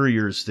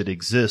barriers that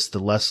exist, the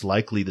less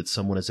likely that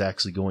someone is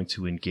actually going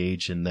to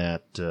engage in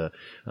that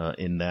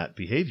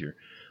behavior.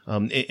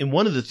 And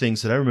one of the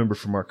things that I remember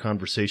from our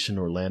conversation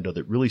in Orlando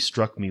that really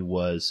struck me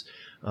was,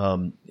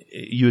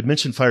 you had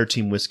mentioned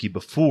Fireteam Whiskey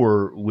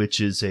before, which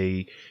is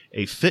a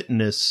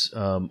fitness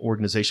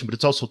organization, but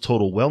it's also a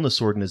total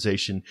wellness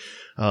organization,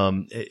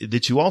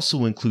 that you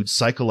also include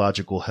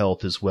psychological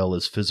health as well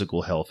as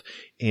physical health.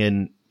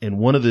 And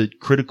one of the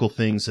critical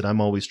things that I'm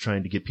always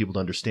trying to get people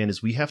to understand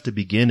is we have to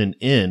begin and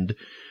end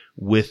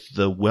with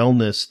the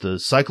wellness, the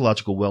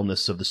psychological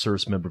wellness of the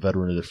service member,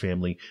 veteran, or their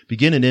family,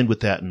 begin and end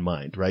with that in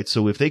mind, right?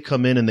 So if they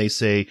come in and they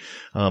say,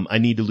 I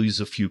need to lose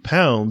a few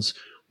pounds,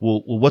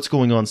 well, what's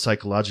going on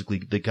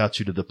psychologically that got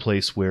you to the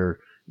place where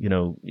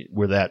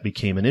that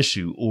became an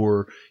issue,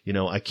 or,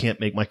 I can't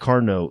make my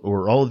car note,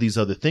 or all of these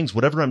other things,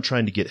 whatever I'm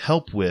trying to get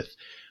help with,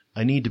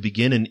 I need to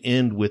begin and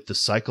end with the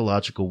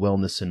psychological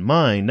wellness in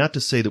mind. Not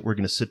to say that we're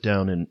going to sit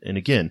down and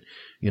again,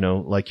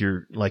 like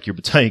your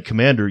battalion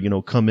commander,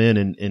 come in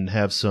and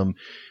have some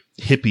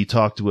hippie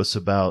talk to us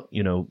about,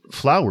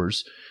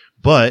 flowers,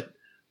 but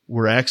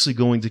we're actually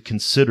going to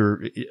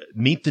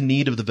meet the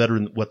need of the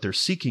veteran, what they're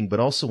seeking, but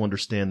also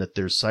understand that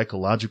there's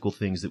psychological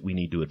things that we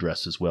need to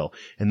address as well.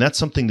 And that's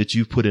something that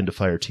you've put into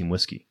Fireteam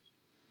Whiskey.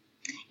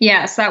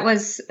 Yes, that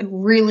was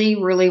really,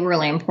 really,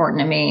 really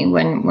important to me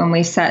when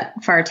we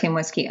set Fireteam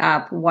Whiskey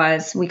up.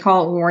 We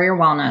call it Warrior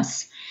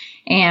Wellness.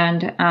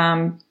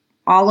 And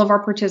all of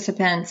our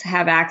participants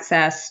have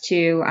access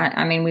to,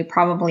 we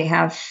probably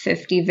have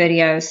 50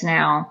 videos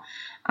now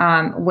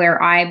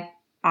where I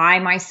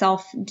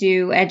myself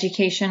do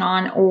education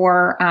on,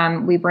 or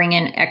we bring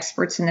in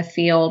experts in the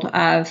field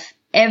of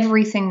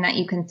everything that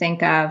you can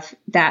think of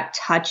that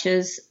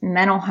touches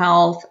mental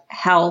health,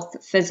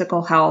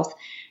 physical health,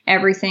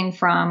 everything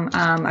from,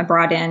 I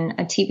brought in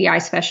a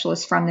TBI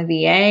specialist from the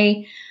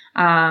VA.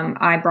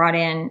 I brought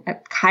in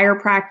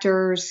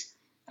chiropractors,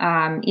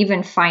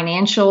 even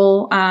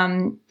financial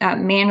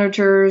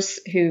managers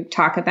who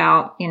talk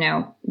about,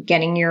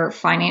 getting your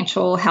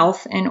financial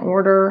health in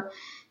order,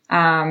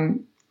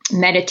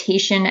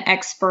 meditation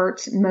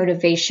experts,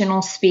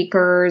 motivational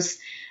speakers,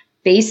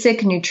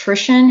 basic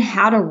nutrition,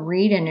 how to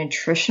read a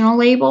nutritional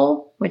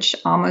label, which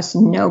almost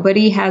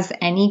nobody has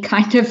any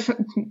kind of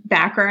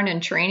background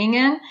and training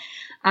in,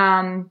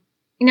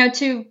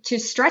 to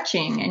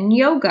stretching and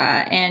yoga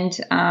and,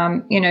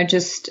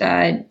 just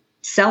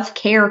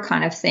self-care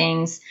kind of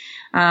things.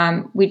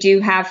 We do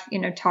have,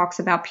 talks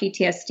about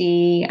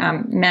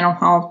PTSD, mental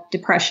health,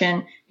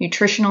 depression,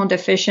 nutritional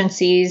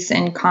deficiencies,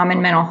 and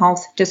common mental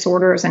health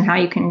disorders, and how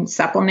you can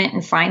supplement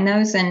and find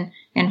those in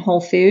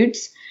Whole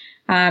Foods.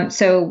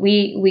 So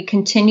we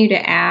continue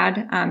to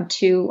add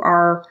to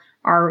our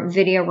our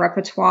video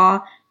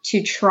repertoire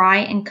to try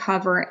and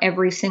cover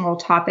every single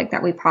topic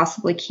that we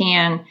possibly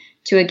can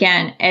to,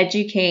 again,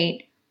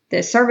 educate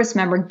the service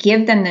member,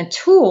 give them the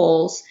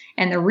tools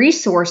and the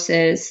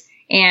resources,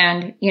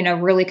 and,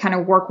 really kind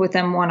of work with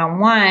them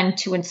one-on-one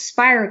to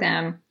inspire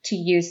them to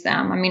use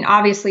them. I mean,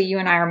 obviously you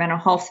and I are mental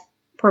health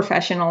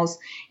professionals,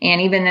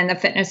 and even in the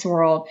fitness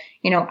world,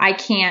 I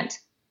can't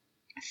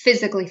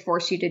physically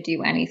force you to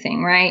do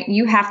anything, right?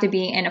 You have to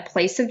be in a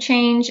place of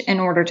change in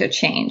order to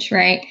change,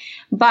 right?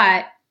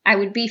 But I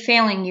would be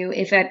failing you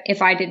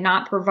if I did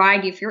not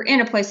provide you, if you're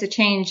in a place of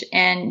change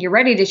and you're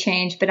ready to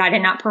change, but I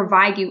did not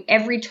provide you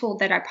every tool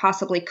that I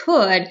possibly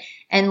could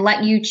and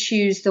let you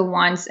choose the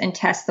ones and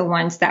test the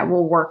ones that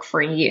will work for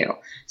you.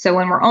 So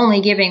when we're only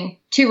giving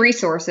 2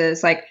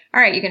 resources, like, all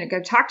right, you're going to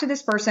go talk to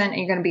this person and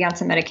you're going to be on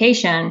some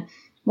medication.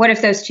 What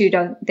if those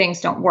 2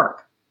 things don't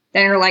work?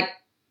 Then you're like,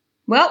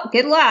 well,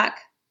 good luck,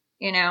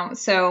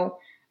 So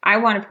I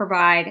want to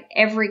provide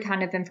every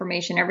kind of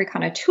information, every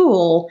kind of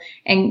tool,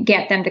 and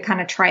get them to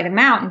kind of try them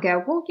out and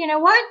go, well, you know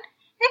what?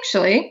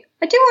 Actually,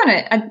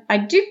 I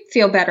do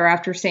feel better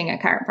after seeing a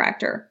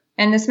chiropractor,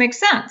 and this makes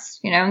sense,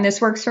 and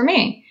this works for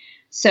me.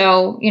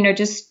 So,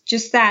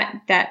 just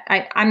that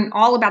I'm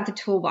all about the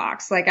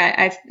toolbox. Like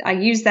I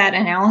use that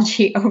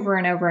analogy over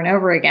and over and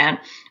over again.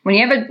 When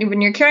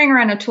you're carrying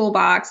around a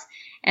toolbox,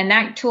 and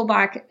that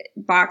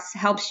toolbox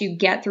helps you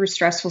get through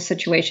stressful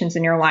situations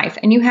in your life,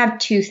 and you have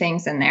 2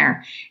 things in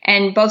there,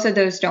 and both of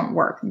those don't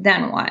work,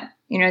 then what?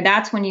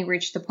 That's when you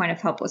reach the point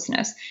of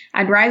hopelessness.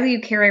 I'd rather you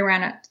carry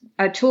around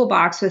a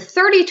toolbox with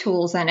 30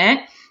 tools in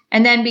it,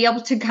 and then be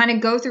able to kind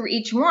of go through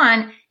each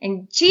one.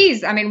 And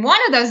one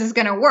of those is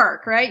going to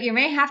work, right? You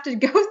may have to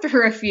go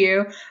through a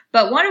few,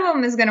 but one of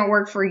them is going to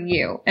work for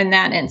you in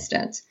that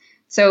instance.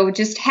 So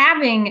just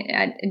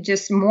having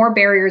just more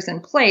barriers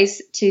in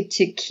place to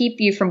keep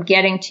you from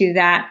getting to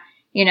that,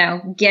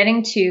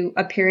 getting to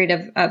a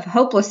period of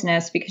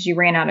hopelessness because you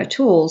ran out of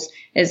tools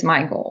is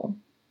my goal.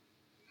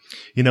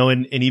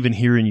 And even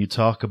hearing you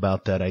talk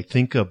about that, I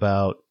think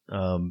about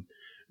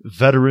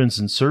veterans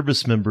and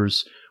service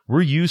members.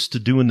 We're used to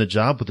doing the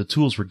job with the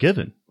tools we're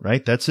given,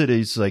 right? That's it.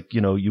 It's like,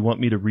 you want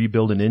me to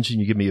rebuild an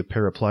engine, you give me a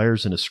pair of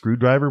pliers and a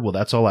screwdriver. Well,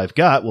 that's all I've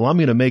got. Well, I'm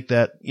going to make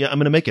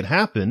it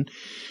happen.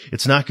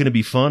 It's not going to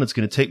be fun. It's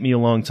going to take me a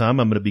long time.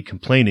 I'm going to be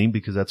complaining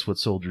because that's what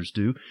soldiers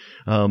do.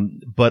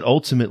 But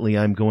ultimately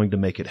I'm going to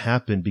make it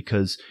happen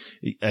because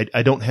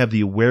I don't have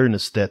the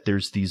awareness that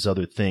there's these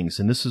other things.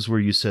 And this is where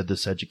you said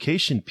this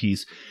education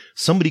piece,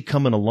 somebody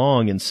coming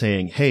along and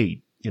saying,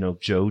 hey,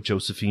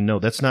 Josephine, no,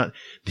 that's not,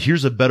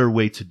 here's a better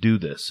way to do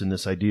this. And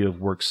this idea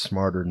of work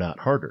smarter, not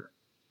harder.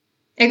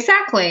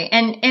 Exactly.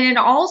 And it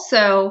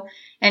also,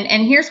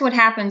 and here's what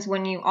happens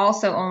when you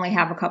also only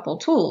have a couple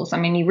tools.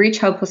 You reach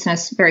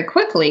hopelessness very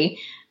quickly,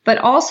 but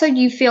also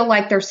you feel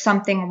like there's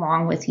something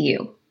wrong with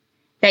you,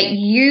 that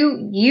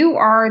you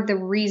are the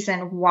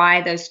reason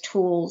why those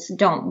tools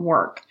don't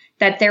work,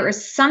 that there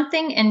is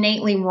something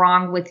innately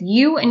wrong with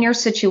you and your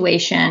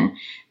situation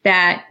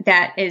that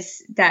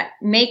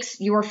makes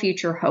your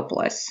future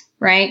hopeless,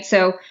 right?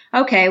 So,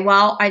 okay,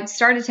 well, I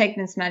started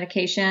taking this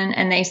medication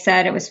and they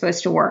said it was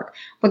supposed to work.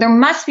 Well, there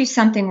must be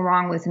something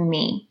wrong with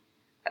me.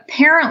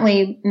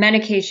 Apparently,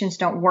 medications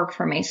don't work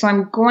for me. So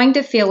I'm going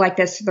to feel like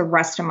this for the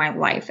rest of my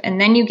life. And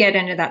then you get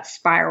into that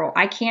spiral.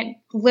 I can't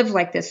live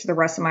like this for the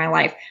rest of my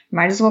life.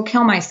 Might as well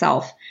kill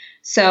myself.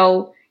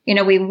 So,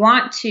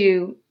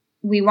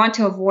 we want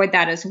to avoid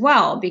that as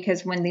well,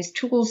 because when these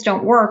tools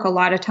don't work, a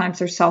lot of times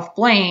there's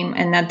self-blame,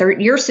 and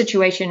that your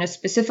situation is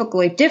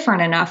specifically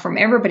different enough from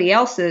everybody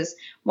else's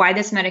why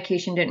this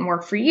medication didn't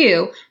work for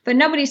you. But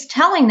nobody's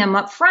telling them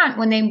up front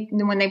when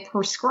they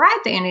prescribe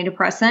the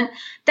antidepressant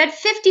that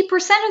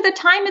 50% of the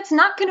time it's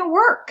not going to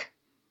work.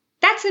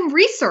 That's in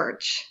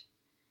research.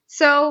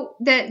 So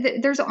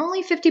there's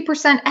only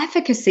 50%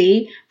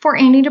 efficacy for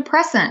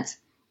antidepressants.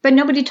 But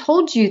nobody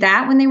told you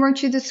that when they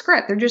wrote you the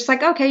script. They're just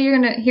like, okay,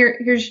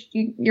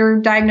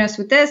 you're diagnosed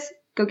with this.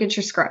 Go get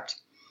your script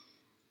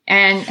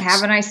and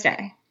have a nice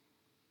day.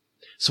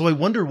 So I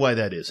wonder why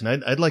that is.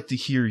 And I'd like to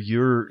hear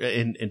your,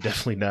 and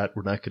definitely not,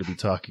 we're not going to be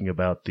talking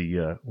about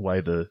why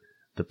the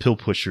pill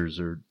pushers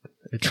are,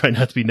 I try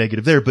not to be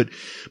negative there, but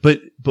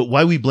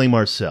why we blame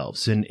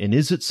ourselves. And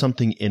is it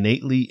something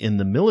innately in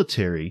the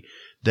military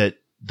that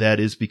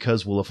is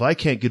because, well, if I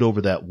can't get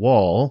over that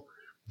wall,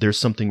 there's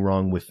something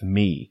wrong with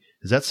me.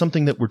 Is that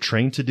something that we're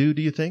trained to do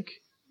you think?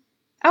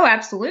 Oh,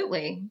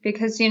 absolutely.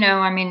 Because,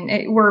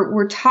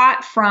 we're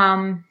taught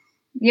from,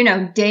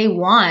 day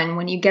one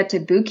when you get to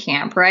boot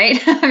camp,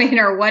 right?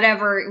 Or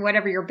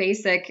whatever your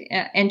basic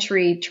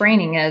entry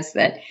training is,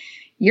 that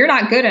you're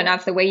not good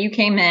enough the way you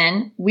came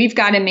in. We've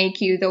got to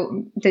make you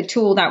the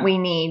tool that we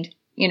need,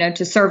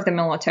 to serve the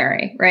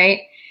military,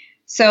 right?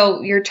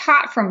 So you're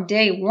taught from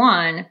day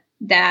one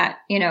that,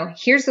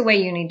 here's the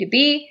way you need to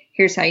be.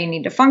 Here's how you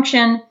need to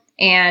function.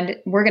 And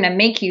we're going to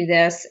make you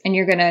this, and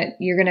you're going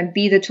to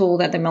be the tool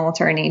that the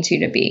military needs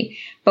you to be.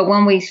 But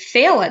when we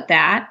fail at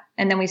that,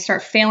 and then we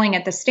start failing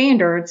at the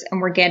standards, and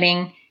we're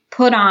getting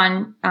put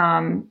on,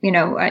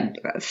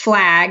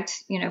 flagged,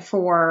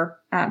 for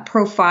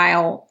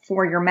profile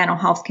for your mental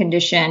health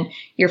condition.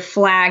 You're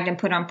flagged and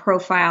put on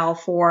profile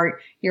for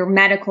your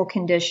medical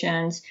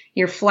conditions.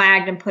 You're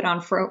flagged and put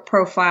on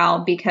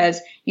profile because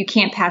you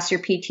can't pass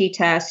your PT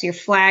test. You're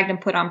flagged and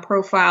put on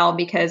profile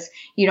because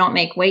you don't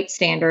make weight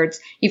standards.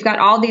 You've got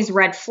all these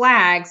red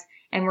flags,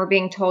 and we're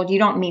being told you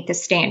don't meet the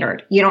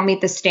standard. You don't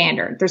meet the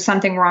standard. There's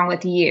something wrong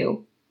with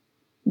you.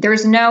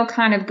 There's no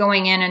kind of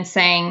going in and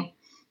saying,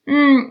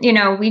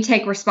 we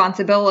take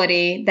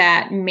responsibility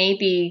that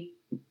maybe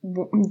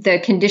the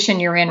condition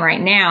you're in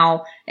right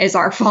now is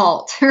our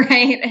fault,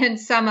 right? And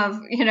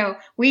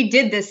we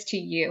did this to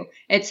you.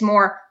 It's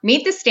more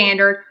meet the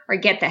standard or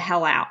get the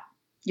hell out.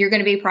 You're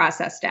going to be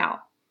processed out.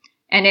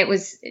 And it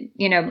was,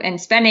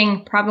 and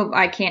spending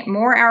probably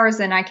more hours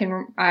than I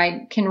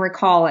can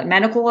recall at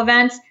medical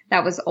events.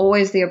 That was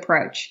always the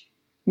approach.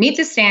 Meet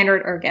the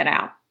standard or get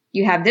out.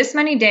 You have this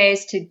many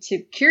days to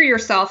cure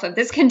yourself of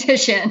this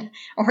condition,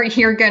 or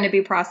you're going to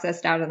be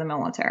processed out of the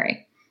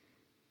military.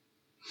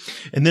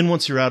 And then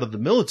once you're out of the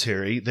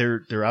military,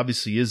 there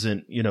obviously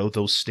isn't,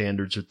 those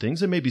standards or things.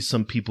 There may be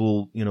some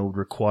people,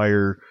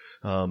 require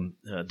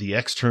the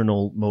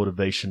external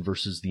motivation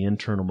versus the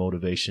internal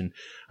motivation.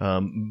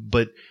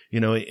 But,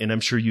 and I'm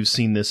sure you've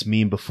seen this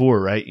meme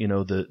before, right?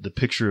 The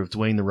picture of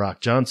Dwayne "The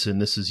Rock" Johnson,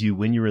 this is you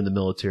when you're in the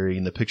military,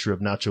 and the picture of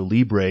Nacho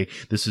Libre,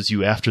 this is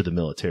you after the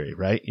military,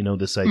 right?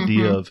 This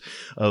idea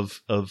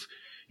of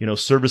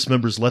service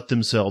members let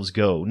themselves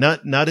go,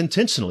 not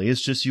intentionally.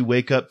 It's just you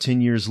wake up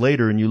 10 years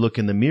later and you look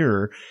in the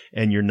mirror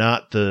and you're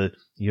not the,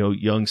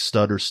 young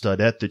stud or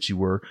studette that you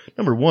were.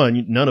 Number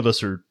one, none of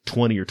us are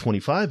 20 or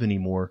 25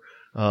 anymore.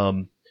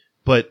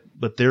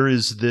 But there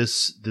is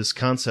this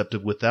concept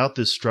of without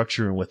this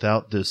structure and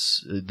without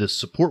this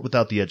support,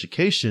 without the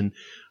education,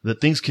 that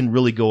things can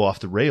really go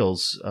off the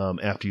rails,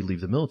 after you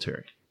leave the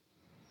military.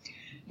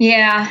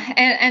 Yeah.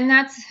 And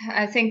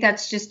I think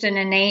that's just an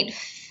innate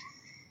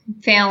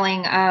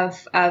failing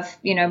of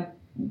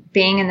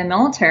being in the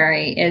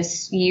military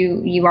is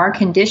you are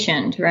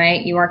conditioned,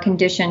 right? You are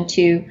conditioned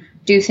to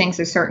do things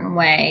a certain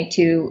way,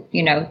 to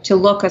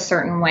look a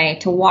certain way,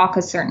 to walk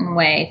a certain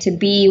way, to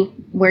be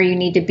where you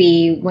need to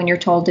be when you're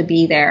told to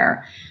be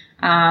there.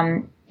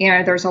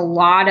 There's a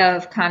lot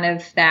of kind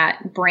of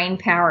that brain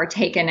power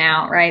taken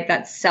out, right?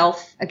 That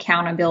self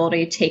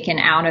accountability taken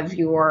out of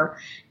your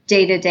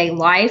day-to-day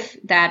life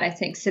that I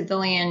think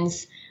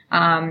civilians,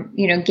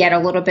 get a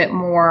little bit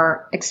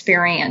more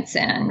experience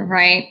in,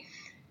 right?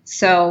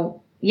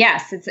 So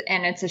yes,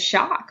 it's a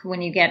shock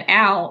when you get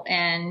out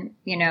and,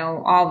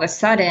 all of a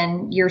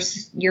sudden you're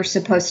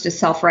supposed to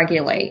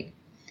self-regulate,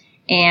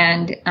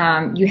 and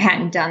you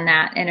hadn't done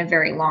that in a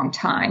very long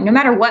time, no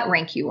matter what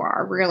rank you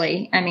are,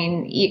 really. I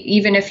mean,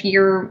 even if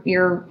you're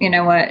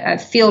a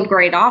field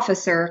grade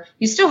officer,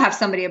 you still have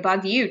somebody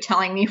above you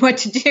telling you what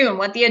to do and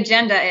what the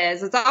agenda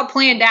is. It's all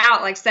planned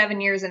out like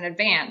 7 years in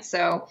advance.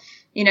 So,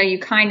 you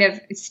kind of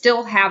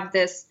still have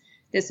this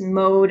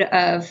mode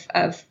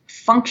of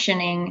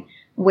functioning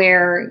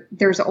where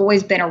there's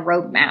always been a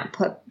roadmap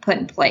put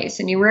in place,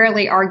 and you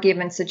rarely are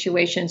given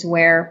situations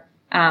where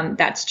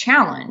that's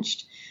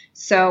challenged.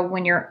 So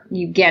when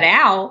you get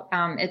out,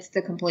 it's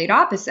the complete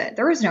opposite.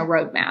 There is no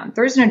roadmap.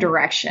 There's no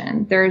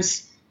direction.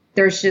 There's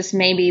just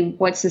maybe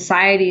what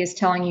society is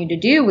telling you to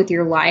do with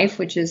your life,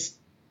 which is,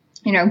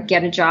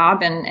 get a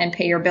job and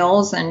pay your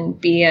bills and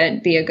be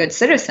a good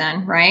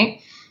citizen,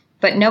 right?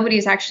 But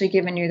nobody's actually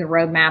given you the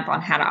roadmap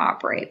on how to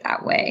operate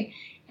that way.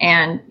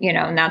 And,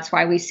 and that's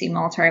why we see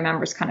military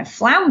members kind of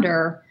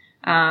flounder,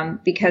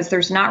 because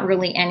there's not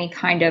really any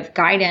kind of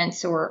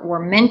guidance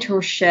or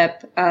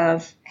mentorship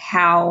of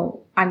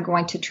how I'm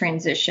going to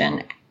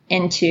transition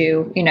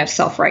into,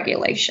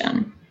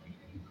 self-regulation.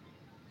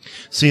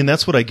 See, and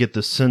that's what I get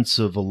the sense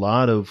of a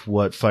lot of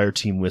what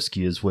Fireteam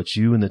Whiskey is, what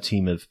you and the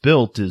team have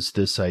built, is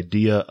this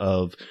idea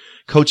of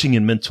coaching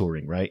and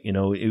mentoring, right?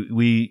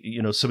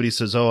 Somebody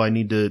says, oh, I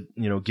need to,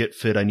 get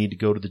fit. I need to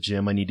go to the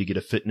gym. I need to get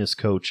a fitness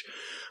coach.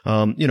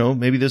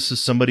 Maybe this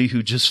is somebody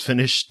who just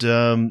finished,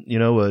 a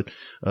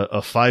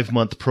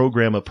 5-month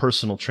program of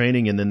personal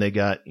training, and then they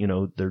got,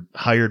 they're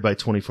hired by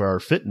 24 Hour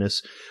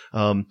Fitness.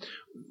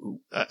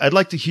 I'd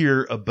like to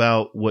hear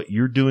about what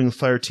you're doing with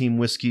Fireteam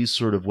Whiskey,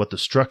 sort of what the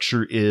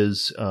structure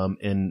is,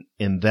 and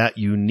that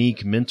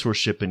unique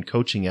mentorship and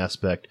coaching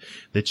aspect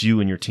that you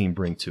and your team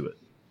bring to it.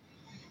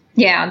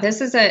 Yeah,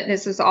 this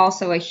is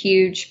also a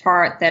huge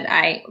part that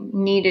I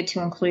needed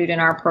to include in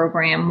our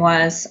program.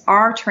 Was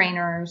our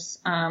trainers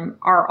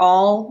are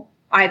all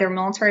either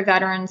military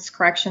veterans,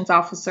 corrections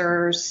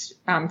officers,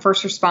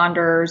 first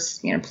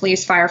responders,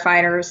 police,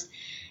 firefighters,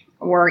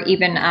 or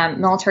even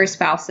military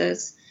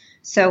spouses.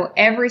 So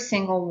every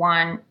single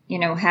one,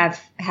 have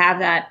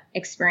that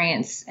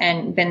experience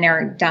and been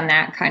there, done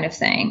that kind of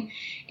thing.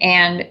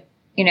 And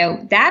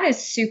that is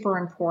super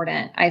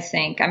important, I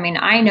think. I mean,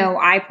 I know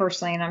I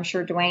personally, and I'm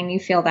sure Dwayne, you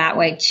feel that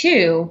way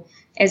too,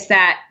 is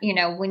that,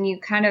 when you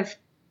kind of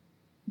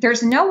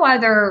there's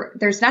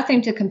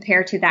nothing to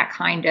compare to that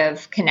kind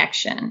of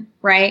connection,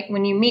 right?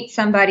 When you meet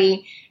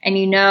somebody and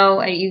you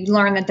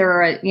learn that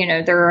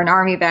they're an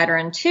Army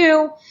veteran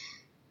too,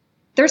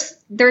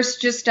 there's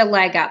just a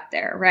leg up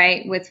there,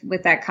 right?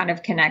 With that kind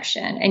of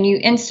connection. And you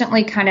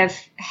instantly kind of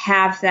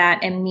have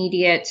that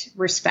immediate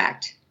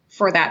respect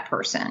for that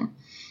person.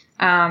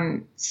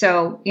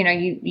 So,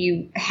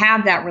 you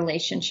have that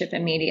relationship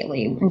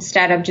immediately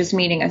instead of just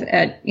meeting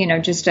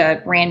just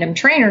a random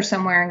trainer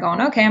somewhere and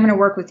going, okay, I'm going to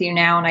work with you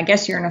now. And I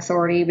guess you're an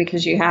authority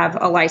because you have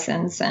a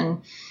license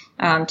and,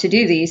 to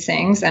do these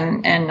things.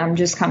 And I'm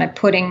just kind of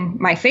putting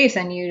my faith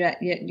in you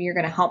that you're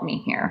going to help me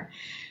here.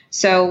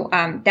 So,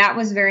 that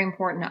was very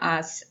important to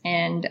us.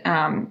 And,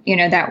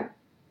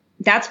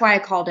 that's why I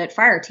called it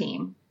Fire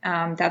Team.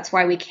 That's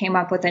why we came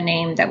up with a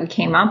name that we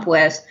came up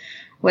with.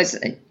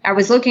 I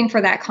was looking for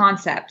that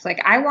concept.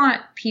 Like, I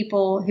want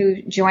people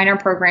who join our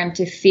program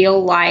to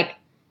feel like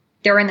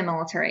they're in the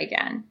military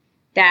again,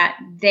 that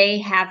they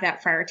have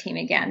that fire team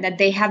again, that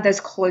they have those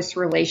close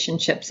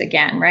relationships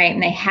again, right?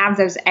 And they have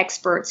those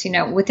experts,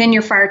 within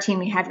your fire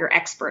team, you have your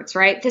experts,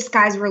 right? This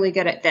guy's really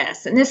good at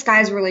this, and this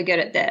guy's really good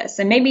at this.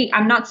 And maybe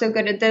I'm not so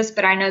good at this,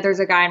 but I know there's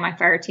a guy in my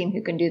fire team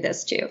who can do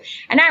this too.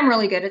 And I'm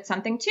really good at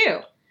something too.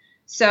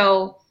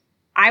 So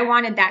I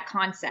wanted that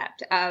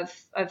concept of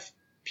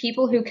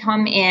people who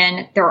come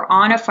in, they're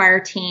on a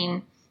fire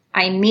team.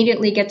 I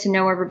immediately get to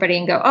know everybody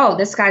and go, oh,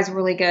 this guy's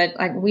really good.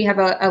 Like, we have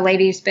a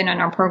lady who's been in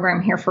our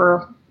program here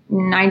for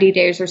 90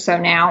 days or so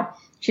now.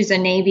 She's a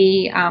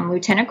Navy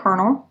lieutenant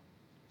colonel.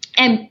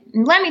 And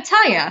let me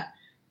tell you,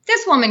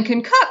 this woman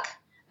can cook.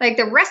 Like,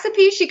 the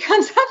recipe she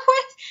comes up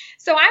with.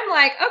 So I'm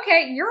like,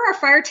 okay, you're our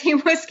fire team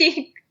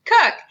whiskey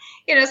cook.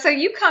 So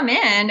you come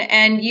in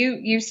and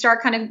you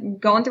start kind of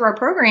going through our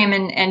program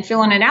and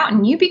filling it out,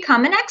 and you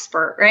become an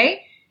expert, right?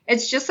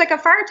 It's just like a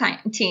fire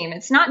team.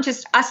 It's not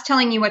just us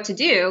telling you what to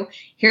do.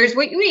 Here's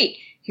what you eat.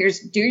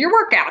 Do your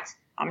workouts.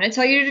 I'm going to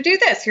tell you to do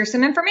this. Here's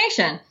some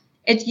information.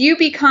 It's you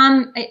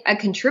become a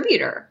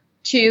contributor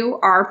to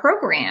our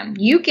program.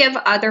 You give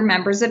other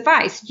members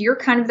advice. You're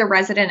kind of the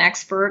resident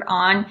expert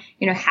on,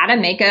 how to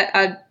make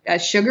a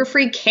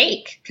sugar-free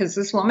cake, because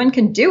this woman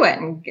can do it.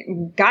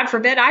 And God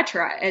forbid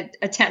I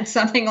attempt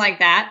something like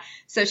that.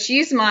 So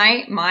she's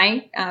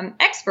my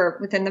expert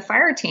within the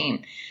fire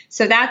team.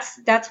 So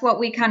that's what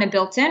we kind of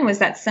built in, was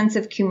that sense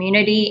of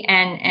community,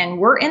 and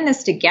we're in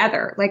this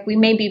together. Like, we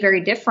may be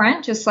very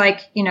different, just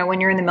like, when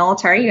you're in the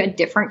military, you had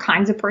different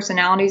kinds of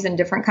personalities and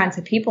different kinds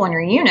of people in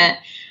your unit.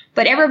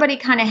 But everybody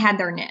kind of had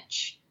their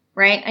niche,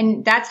 right?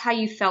 And that's how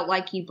you felt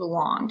like you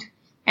belonged,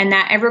 and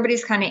that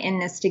everybody's kind of in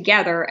this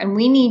together. And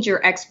we need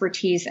your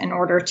expertise in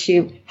order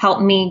to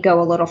help me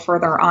go a little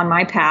further on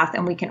my path,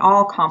 and we can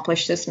all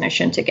accomplish this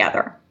mission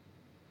together.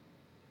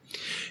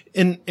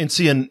 And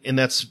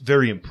that's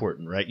very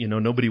important, right?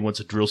 Nobody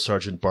wants a drill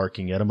sergeant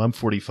barking at them. I'm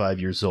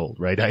 45 years old,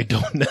 right? I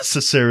don't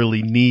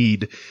necessarily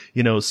need,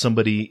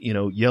 somebody,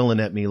 yelling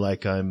at me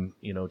like I'm,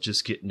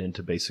 just getting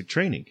into basic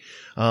training.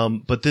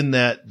 But then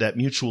that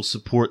mutual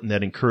support and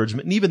that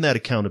encouragement, and even that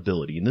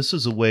accountability. And this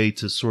is a way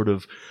to sort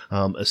of,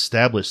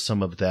 establish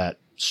some of that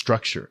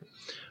structure.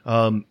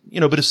 But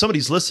if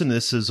somebody's listening to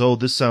this, says, oh,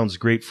 this sounds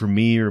great for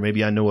me, or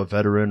maybe I know a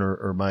veteran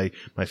or my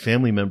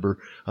family member.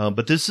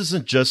 But this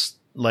isn't just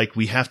like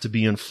we have to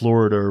be in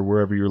Florida or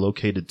wherever you're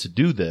located to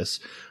do this.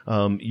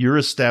 You're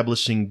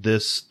establishing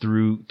this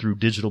through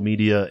digital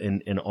media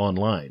and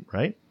online,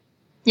 right?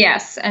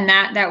 Yes. And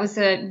that was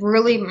a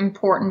really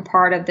important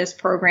part of this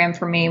program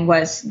for me,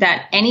 was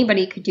that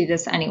anybody could do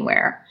this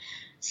anywhere.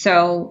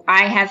 So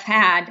I have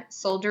had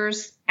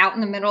soldiers out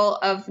in the middle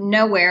of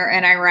nowhere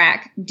in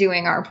Iraq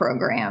doing our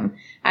program.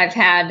 I've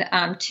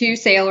had 2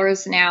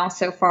 sailors now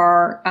so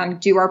far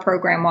do our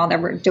program while they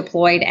were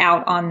deployed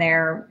out on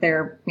their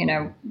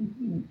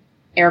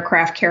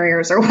aircraft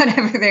carriers or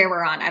whatever they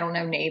were on. I don't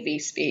know Navy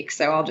speak,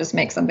 so I'll just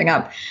make something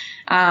up.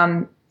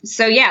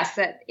 So yes,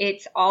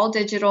 it's all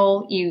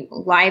digital. You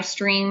live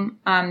stream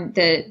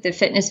the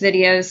fitness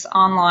videos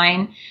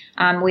online.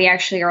 We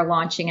actually are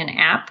launching an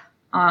app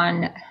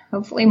on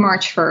hopefully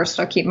March 1st.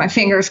 I'll keep my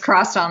fingers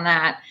crossed on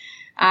that.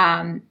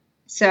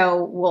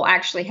 So we'll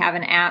actually have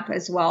an app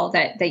as well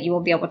that you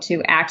will be able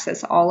to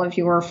access all of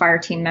your fire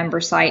team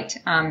member site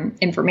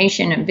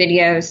information and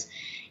videos.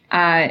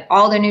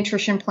 All the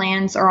nutrition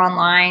plans are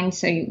online,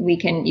 so you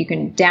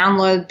can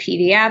download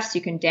PDFs,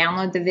 you can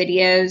download the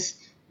videos.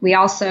 We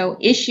also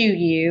issue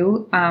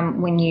you,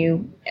 when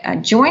you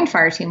join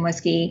Fire Team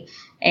Whiskey,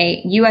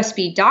 a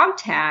USB dog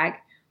tag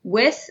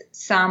with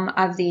some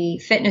of the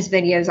fitness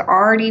videos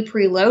already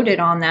preloaded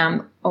on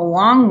them,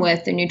 along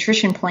with the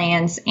nutrition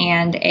plans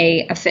and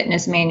a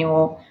fitness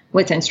manual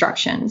with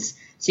instructions.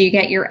 So you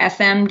get your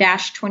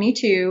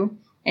FM-22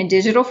 in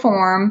digital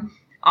form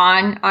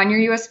on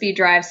your USB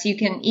drive. So you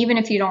can, even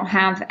if you don't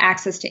have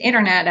access to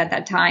internet at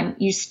that time,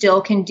 you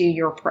still can do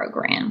your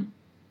program.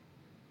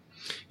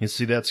 You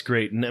see, that's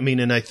great.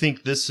 And I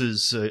think this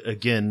is,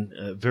 again,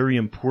 very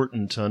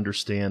important to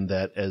understand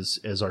that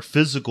as our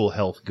physical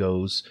health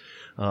goes,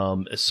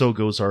 so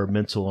goes our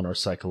mental and our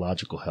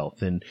psychological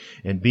health. And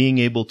being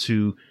able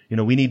to,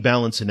 we need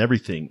balance in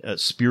everything,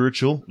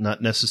 spiritual,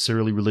 not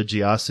necessarily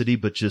religiosity,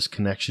 but just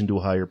connection to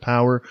a higher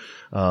power,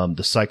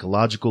 the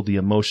psychological, the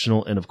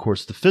emotional, and of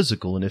course the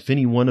physical. And if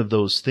any one of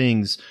those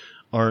things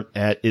aren't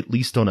at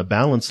least on a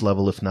balance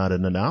level, if not at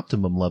an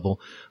optimum level,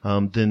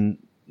 then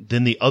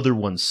the other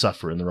ones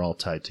suffer, and they're all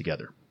tied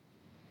together.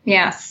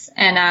 Yes.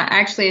 And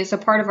actually, as a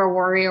part of our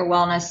Warrior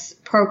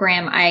Wellness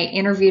program, I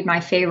interviewed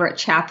my favorite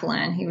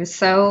chaplain. He was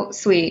so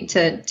sweet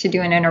to do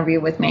an interview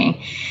with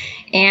me.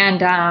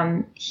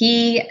 And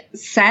he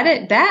said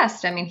it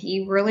best. I mean,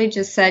 he really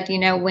just said,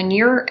 when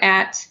you're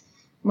at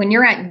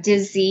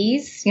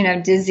disease,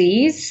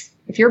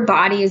 if your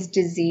body is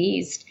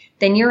diseased,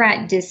 then you're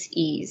at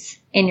dis-ease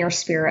in your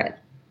spirit.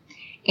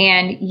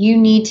 And you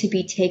need to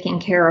be taking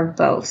care of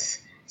both.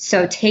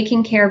 So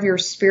taking care of your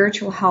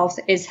spiritual health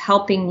is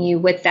helping you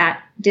with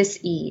that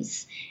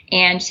dis-ease,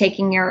 and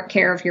taking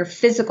care of your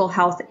physical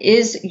health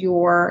is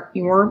your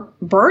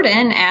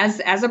burden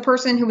as a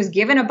person who was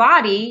given a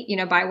body,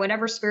 by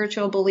whatever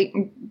spiritual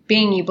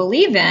being you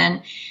believe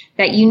in,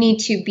 that you need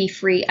to be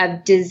free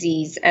of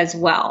disease as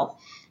well.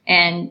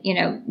 And,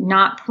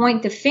 not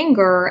point the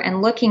finger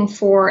and looking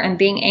for and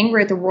being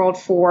angry at the world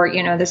for,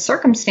 the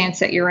circumstance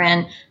that you're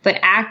in, but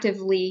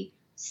actively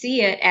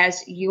see it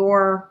as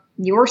your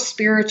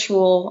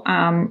spiritual,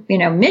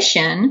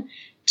 mission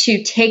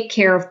to take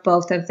care of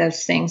both of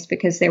those things,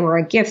 because they were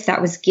a gift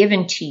that was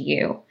given to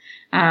you,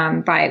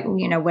 by,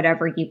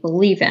 whatever you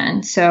believe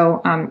in.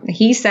 So,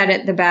 he said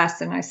it the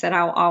best. And I said,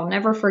 I'll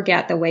never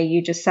forget the way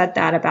you just said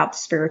that about the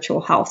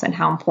spiritual health and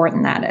how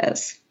important that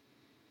is.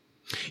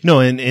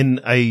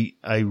 And I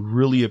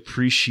really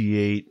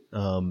appreciate,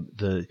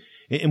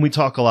 and we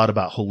talk a lot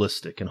about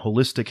holistic, and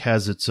holistic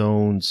has its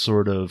own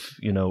sort of,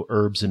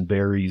 herbs and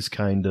berries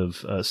kind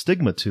of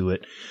stigma to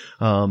it.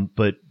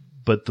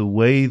 But the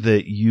way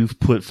that you've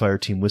put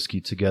Fireteam Whiskey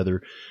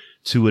together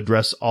to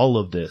address all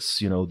of this,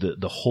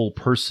 the whole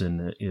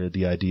person,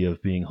 the idea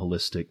of being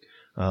holistic,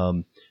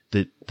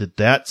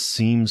 that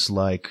seems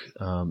like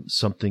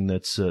something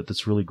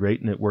that's really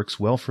great, and it works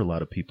well for a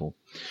lot of people.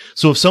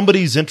 So if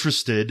somebody's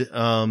interested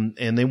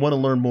and they want to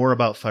learn more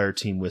about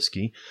Fireteam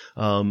Whiskey,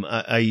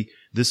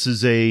 this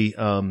is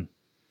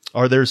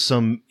are there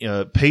some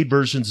paid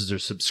versions? Is there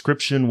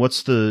subscription? What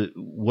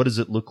does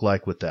it look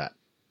like with that?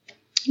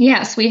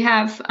 Yes, we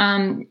have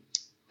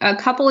a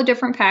couple of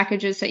different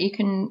packages that you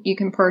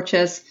can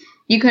purchase.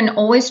 You can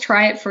always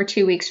try it for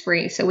 2 weeks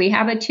free. So we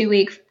have a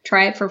 2-week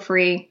try it for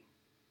free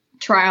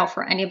trial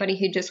for anybody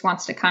who just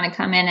wants to kind of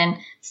come in and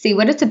see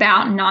what it's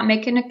about and not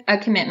making a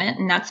commitment.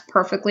 And that's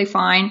perfectly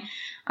fine.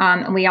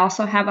 And we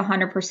also have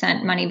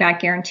 100% money back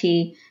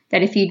guarantee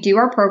that if you do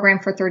our program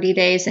for 30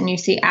 days and you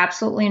see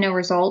absolutely no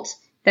results,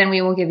 then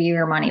we will give you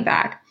your money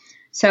back.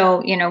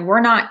 So, we're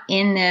not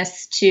in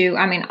this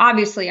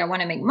obviously I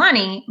want to make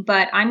money,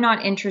 but I'm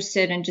not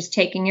interested in just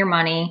taking your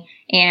money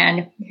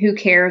and who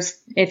cares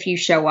if you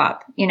show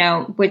up,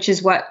 which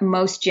is what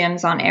most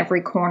gyms on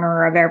every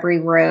corner of every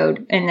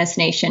road in this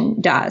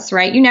nation does,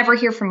 right? You never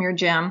hear from your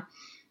gym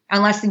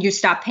unless you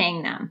stop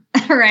paying them,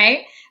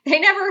 right? They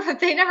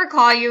never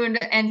call you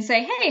and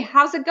say, hey,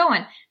 how's it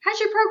going? How's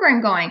your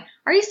program going?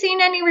 Are you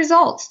seeing any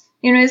results?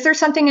 Is there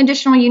something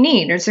additional you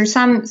need? Or is there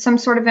some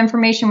sort of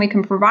information we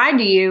can provide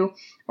to you,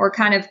 or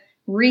kind of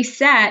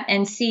reset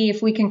and see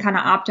if we can kind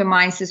of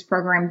optimize this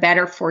program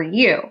better for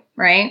you,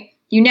 right?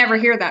 You never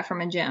hear that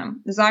from a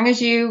gym. As long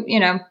as you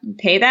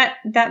pay that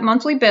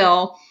monthly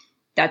bill,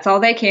 that's all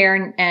they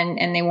care,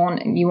 and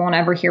you won't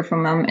ever hear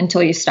from them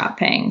until you stop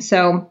paying.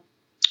 So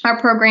our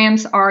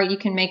programs are, you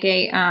can make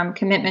a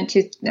commitment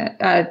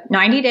to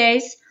 90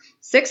 days,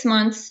 6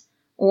 months,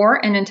 or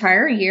an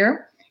entire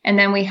year. And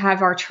then we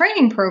have our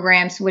training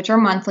programs, which are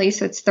monthly.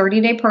 So it's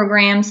 30-day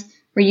programs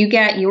where you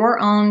get your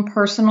own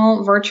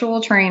personal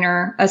virtual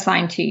trainer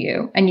assigned to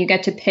you, and you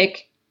get to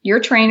pick your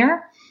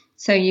trainer.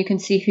 So you can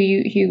see who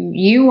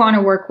you want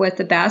to work with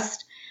the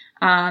best.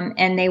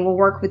 And they will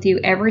work with you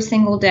every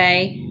single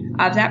day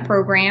of that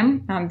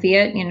program,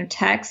 via,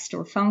 text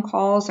or phone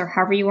calls or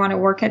however you want to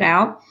work it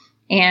out,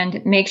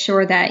 and make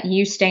sure that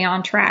you stay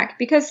on track.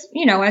 Because,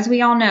 as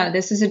we all know,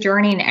 this is a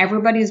journey and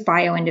everybody's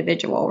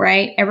bio-individual,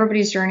 right?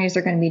 Everybody's journeys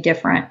are going to be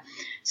different.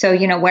 So,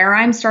 where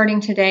I'm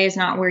starting today is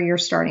not where you're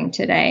starting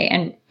today,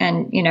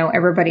 and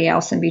everybody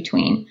else in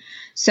between.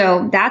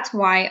 So that's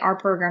why our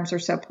programs are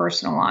so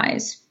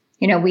personalized.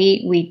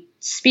 We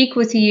speak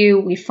with you,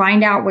 we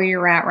find out where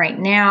you're at right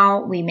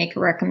now, we make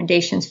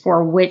recommendations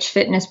for which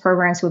fitness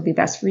programs would be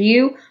best for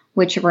you,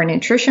 which of our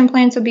nutrition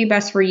plans would be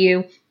best for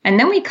you. And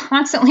then we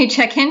constantly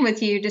check in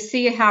with you to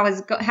see how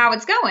it's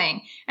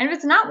going. And if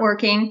it's not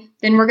working,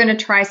 then we're going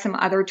to try some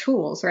other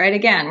tools, right?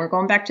 Again, we're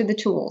going back to the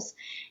tools.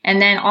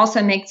 And then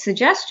also make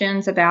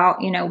suggestions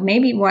about,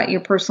 maybe what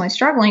you're personally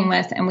struggling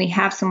with. And we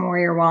have some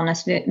Warrior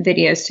Wellness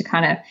videos to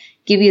kind of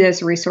give you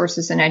those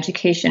resources and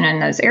education in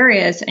those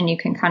areas. And you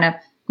can kind of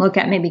look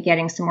at maybe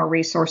getting some more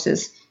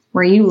resources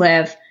where you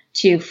live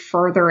to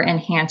further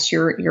enhance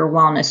your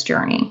wellness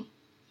journey.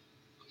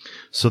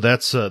 So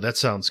that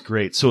sounds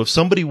great. So if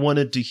somebody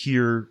wanted to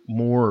hear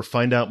more or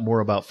find out more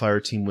about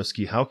Fireteam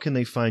Whiskey, how can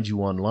they find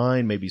you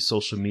online, maybe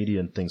social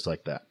media and things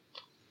like that?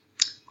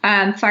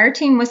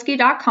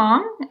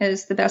 Fireteamwhiskey.com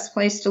is the best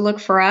place to look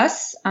for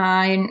us.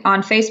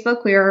 On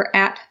Facebook, we are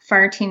at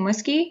Fireteam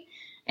Whiskey.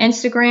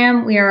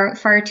 Instagram, we are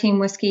Fireteam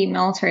Whiskey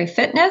Military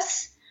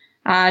Fitness.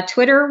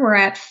 Twitter, we're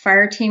at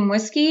Fireteam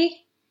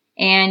Whiskey.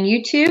 And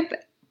YouTube,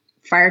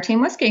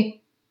 Fireteam Whiskey.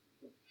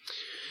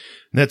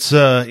 That's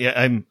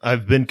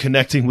I've been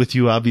connecting with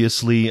you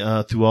obviously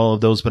through all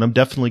of those, but I'm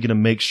definitely going to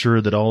make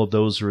sure that all of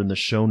those are in the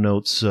show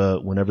notes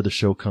whenever the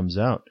show comes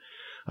out.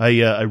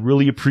 I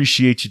really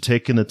appreciate you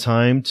taking the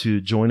time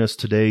to join us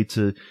today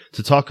to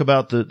talk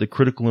about the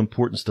critical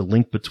importance, the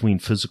link between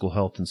physical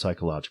health and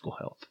psychological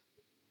health.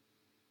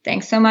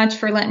 Thanks so much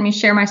for letting me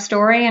share my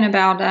story and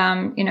about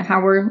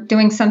how we're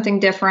doing something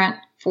different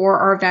for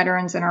our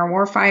veterans and our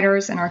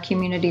warfighters and our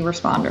community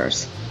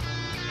responders.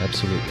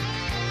 Absolutely.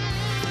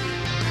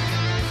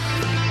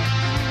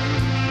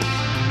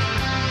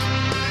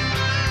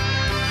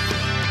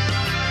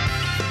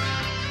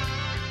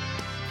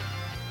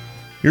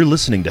 You're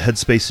listening to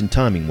Headspace and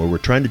Timing, where we're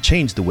trying to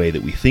change the way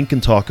that we think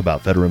and talk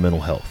about veteran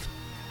mental health.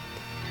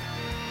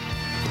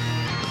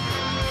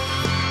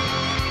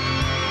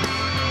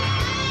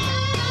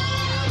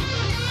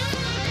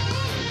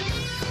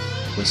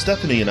 When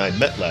Stephanie and I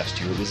met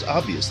last year, it was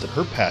obvious that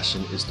her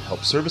passion is to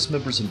help service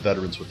members and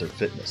veterans with their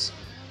fitness.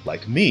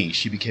 Like me,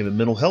 she became a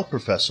mental health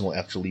professional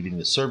after leaving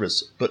the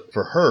service, but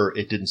for her,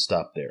 it didn't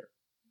stop there.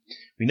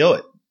 We know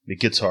it. It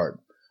gets hard.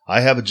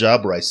 I have a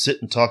job where I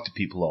sit and talk to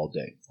people all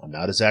day. I'm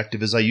not as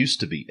active as I used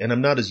to be, and I'm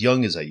not as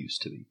young as I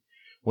used to be.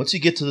 Once you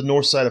get to the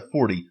north side of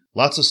 40,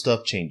 lots of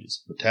stuff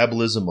changes.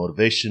 Metabolism,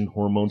 motivation,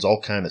 hormones, all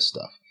kind of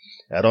stuff.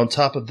 Add on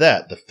top of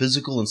that, the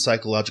physical and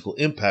psychological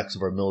impacts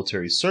of our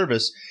military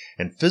service,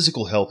 and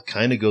physical health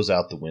kind of goes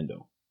out the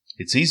window.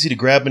 It's easy to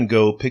grab and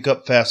go, pick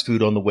up fast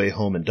food on the way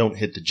home, and don't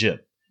hit the gym.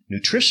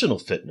 Nutritional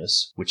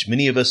fitness, which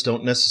many of us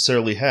don't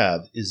necessarily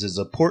have, is as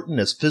important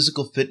as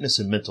physical fitness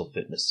and mental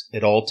fitness.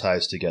 It all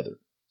ties together.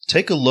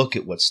 Take a look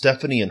at what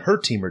Stephanie and her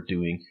team are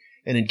doing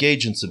and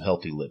engage in some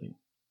healthy living.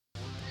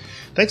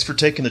 Thanks for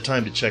taking the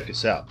time to check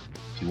us out.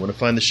 If you want to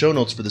find the show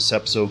notes for this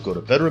episode, go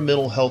to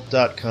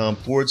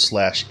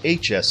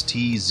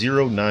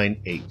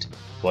veteranmentalhealth.com/HST098.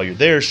 While you're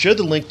there, share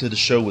the link to the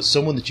show with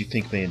someone that you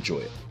think may enjoy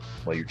it.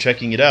 While you're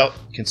checking it out,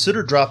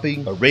 consider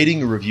dropping a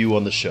rating or review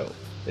on the show.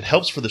 It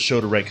helps for the show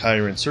to rank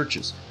higher in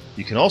searches.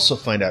 You can also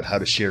find out how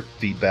to share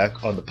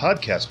feedback on the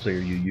podcast player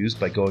you use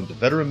by going to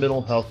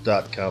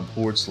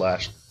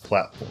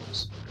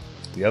veteranmentalhealth.com/platforms.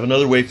 We have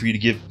another way for you to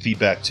give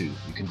feedback too.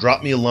 You can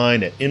drop me a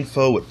line at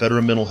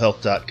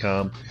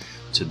info@veteranmentalhealth.com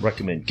to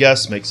recommend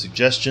guests, make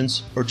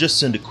suggestions, or just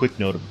send a quick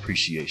note of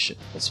appreciation.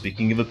 And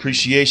speaking of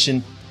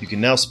appreciation, you can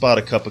now spot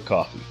a cup of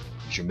coffee.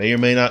 As you may or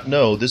may not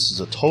know, this is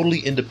a totally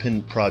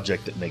independent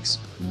project that makes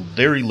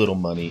very little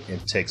money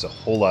and takes a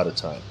whole lot of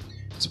time.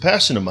 It's a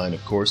passion of mine,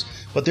 of course,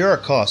 but there are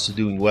costs to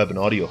doing web and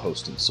audio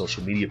hosting,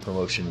 social media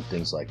promotion, and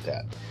things like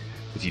that.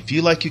 If you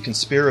feel like you can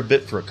spare a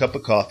bit for a cup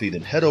of coffee,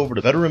 then head over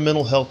to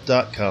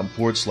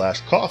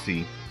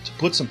veteranmentalhealth.com/coffee to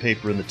put some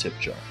paper in the tip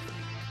jar.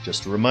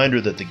 Just a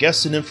reminder that the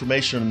guests and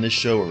information on this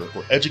show are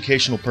for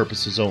educational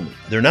purposes only.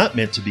 They're not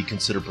meant to be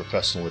considered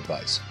professional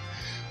advice.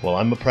 Well,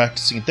 I'm a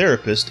practicing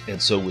therapist,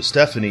 and so with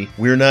Stephanie,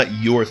 we're not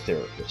your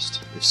therapist.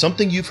 If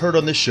something you've heard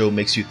on this show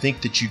makes you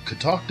think that you could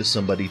talk to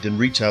somebody, then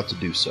reach out to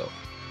do so.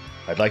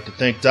 I'd like to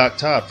thank Doc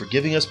Todd for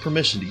giving us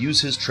permission to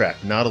use his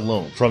track, Not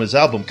Alone, from his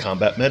album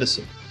Combat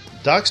Medicine.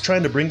 Doc's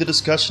trying to bring the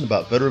discussion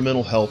about veteran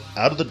mental health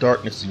out of the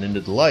darkness and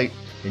into the light,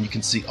 and you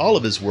can see all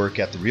of his work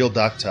at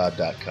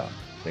therealdoctodd.com.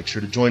 Make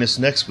sure to join us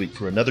next week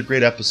for another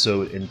great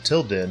episode, and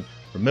until then,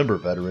 remember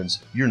veterans,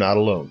 you're not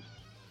alone.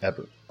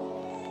 Ever.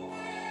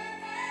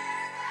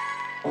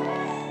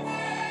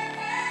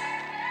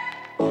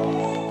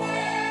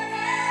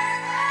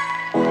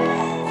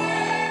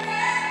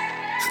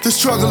 The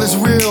struggle is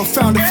real,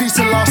 found a feast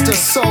and lost a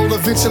soul.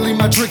 Eventually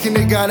my drinking,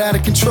 it got out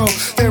of control.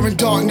 There in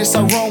darkness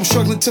I roam,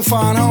 struggling to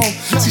find home.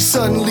 See,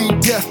 suddenly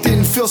death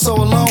didn't feel so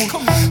alone.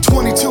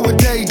 22 a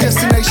day,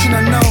 destination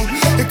unknown.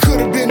 It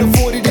could have been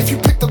avoided if you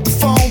picked up the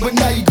phone, but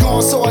now you're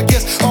gone, so I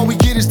guess all we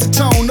get is the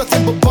tone.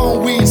 Nothing but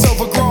bone weeds,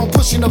 overgrown,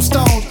 pushing up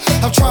stones.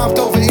 I've triumphed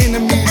over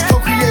enemies,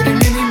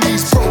 co-created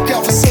enemies. Broke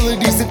out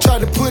facilities that tried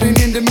to put an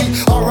end to me.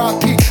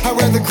 R.I.P. I'd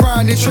rather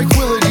grind in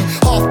tranquility.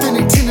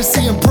 Authentic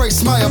tendency,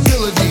 embrace my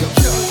ability.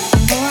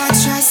 I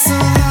try so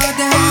hard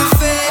to have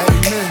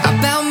faith. I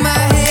bow my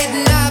head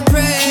and I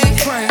pray.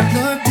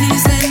 Lord,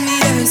 please lend me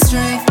the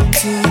strength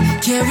to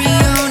carry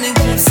on and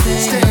keep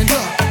staying.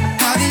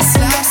 How this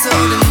life's so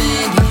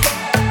demanding,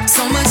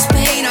 so much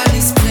pain on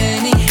this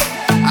planet.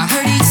 I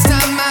hurt each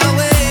time I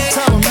wait,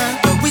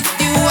 but with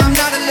you I'm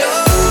not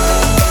alone.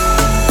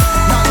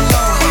 Not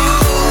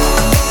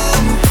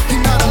alone.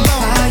 You're not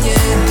alone. Ah,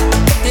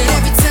 yeah. And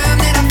every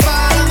time that I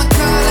fall, I'ma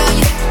call on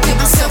you, get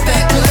myself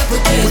back up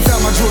again.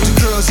 Without my Georgia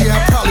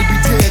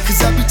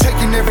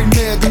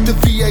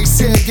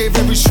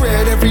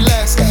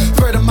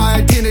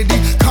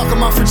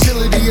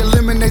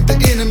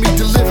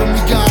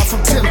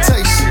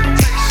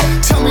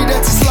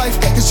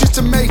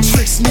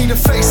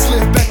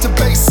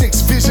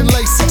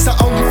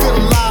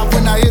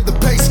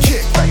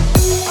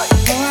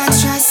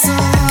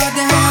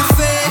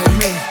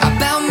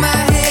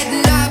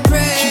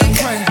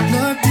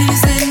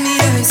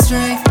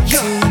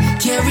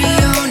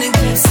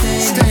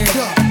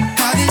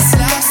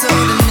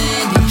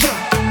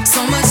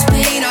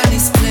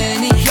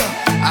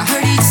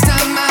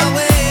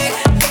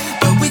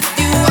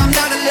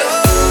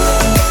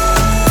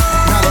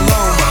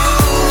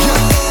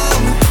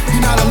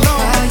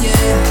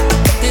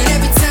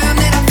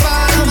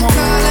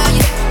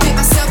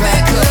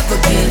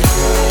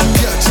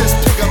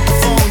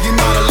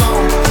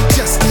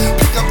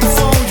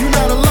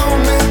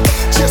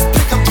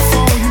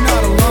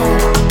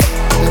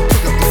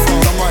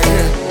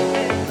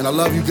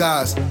you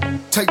guys.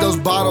 Take those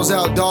bottles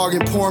out, dog,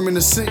 and pour them in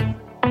the sink.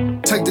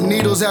 Take the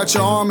needles out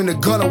your arm and the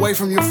gun away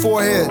from your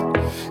forehead.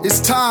 It's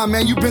time,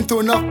 man, you've been through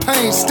enough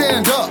pain,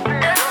 stand up.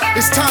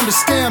 It's time to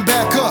stand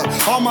back up.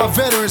 All my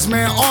veterans,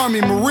 man,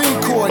 Army,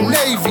 Marine Corps,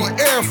 Navy,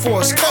 Air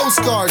Force,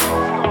 Coast Guard.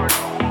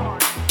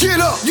 Get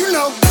up, you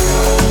know.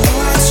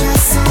 Oh, I try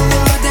so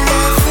hard to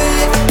have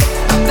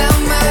faith. I bow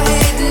my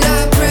head and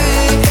I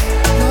pray.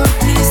 Lord,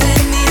 please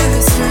lend me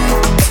the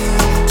strength to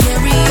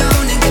carry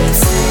on and keep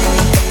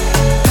standing.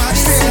 God,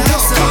 this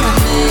life's so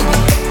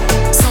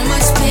demanding. So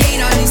much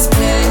pain on this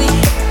planet.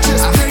 I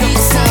heard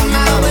each time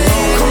I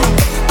win,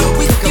 but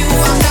with you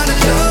I'm not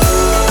alone.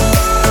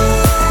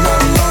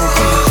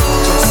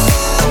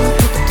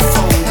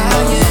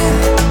 Oh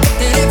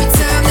yeah, and every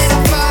time that I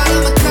fall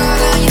I'ma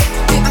call on you,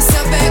 pick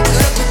myself back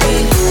up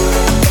again.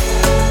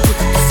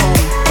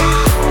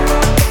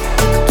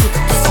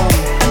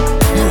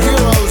 You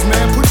heroes,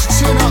 man, put your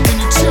chin up and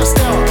your chest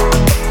out.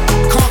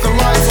 Conquer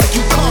life like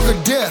you conquer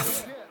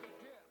death.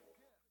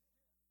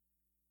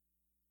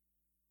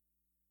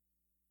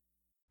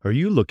 Are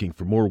you looking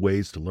for more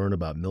ways to learn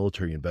about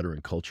military and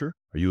veteran culture?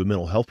 Are you a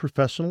mental health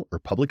professional or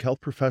public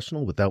health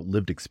professional without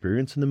lived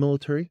experience in the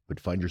military, but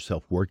find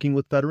yourself working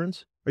with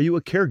veterans? Are you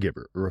a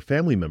caregiver or a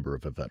family member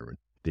of a veteran?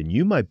 Then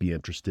you might be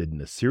interested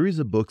in a series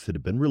of books that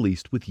have been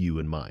released with you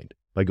in mind.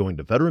 By going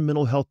to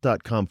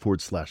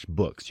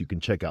veteranmentalhealth.com/books, you can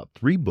check out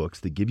 3 books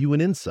that give you an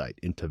insight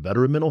into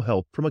veteran mental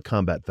health from a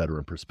combat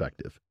veteran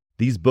perspective.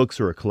 These books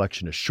are a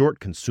collection of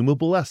short,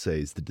 consumable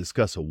essays that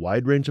discuss a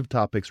wide range of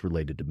topics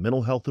related to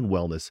mental health and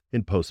wellness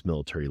in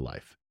post-military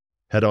life.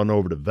 Head on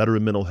over to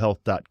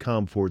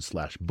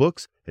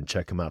veteranmentalhealth.com/books and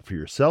check them out for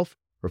yourself,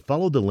 or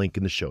follow the link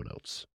in the show notes.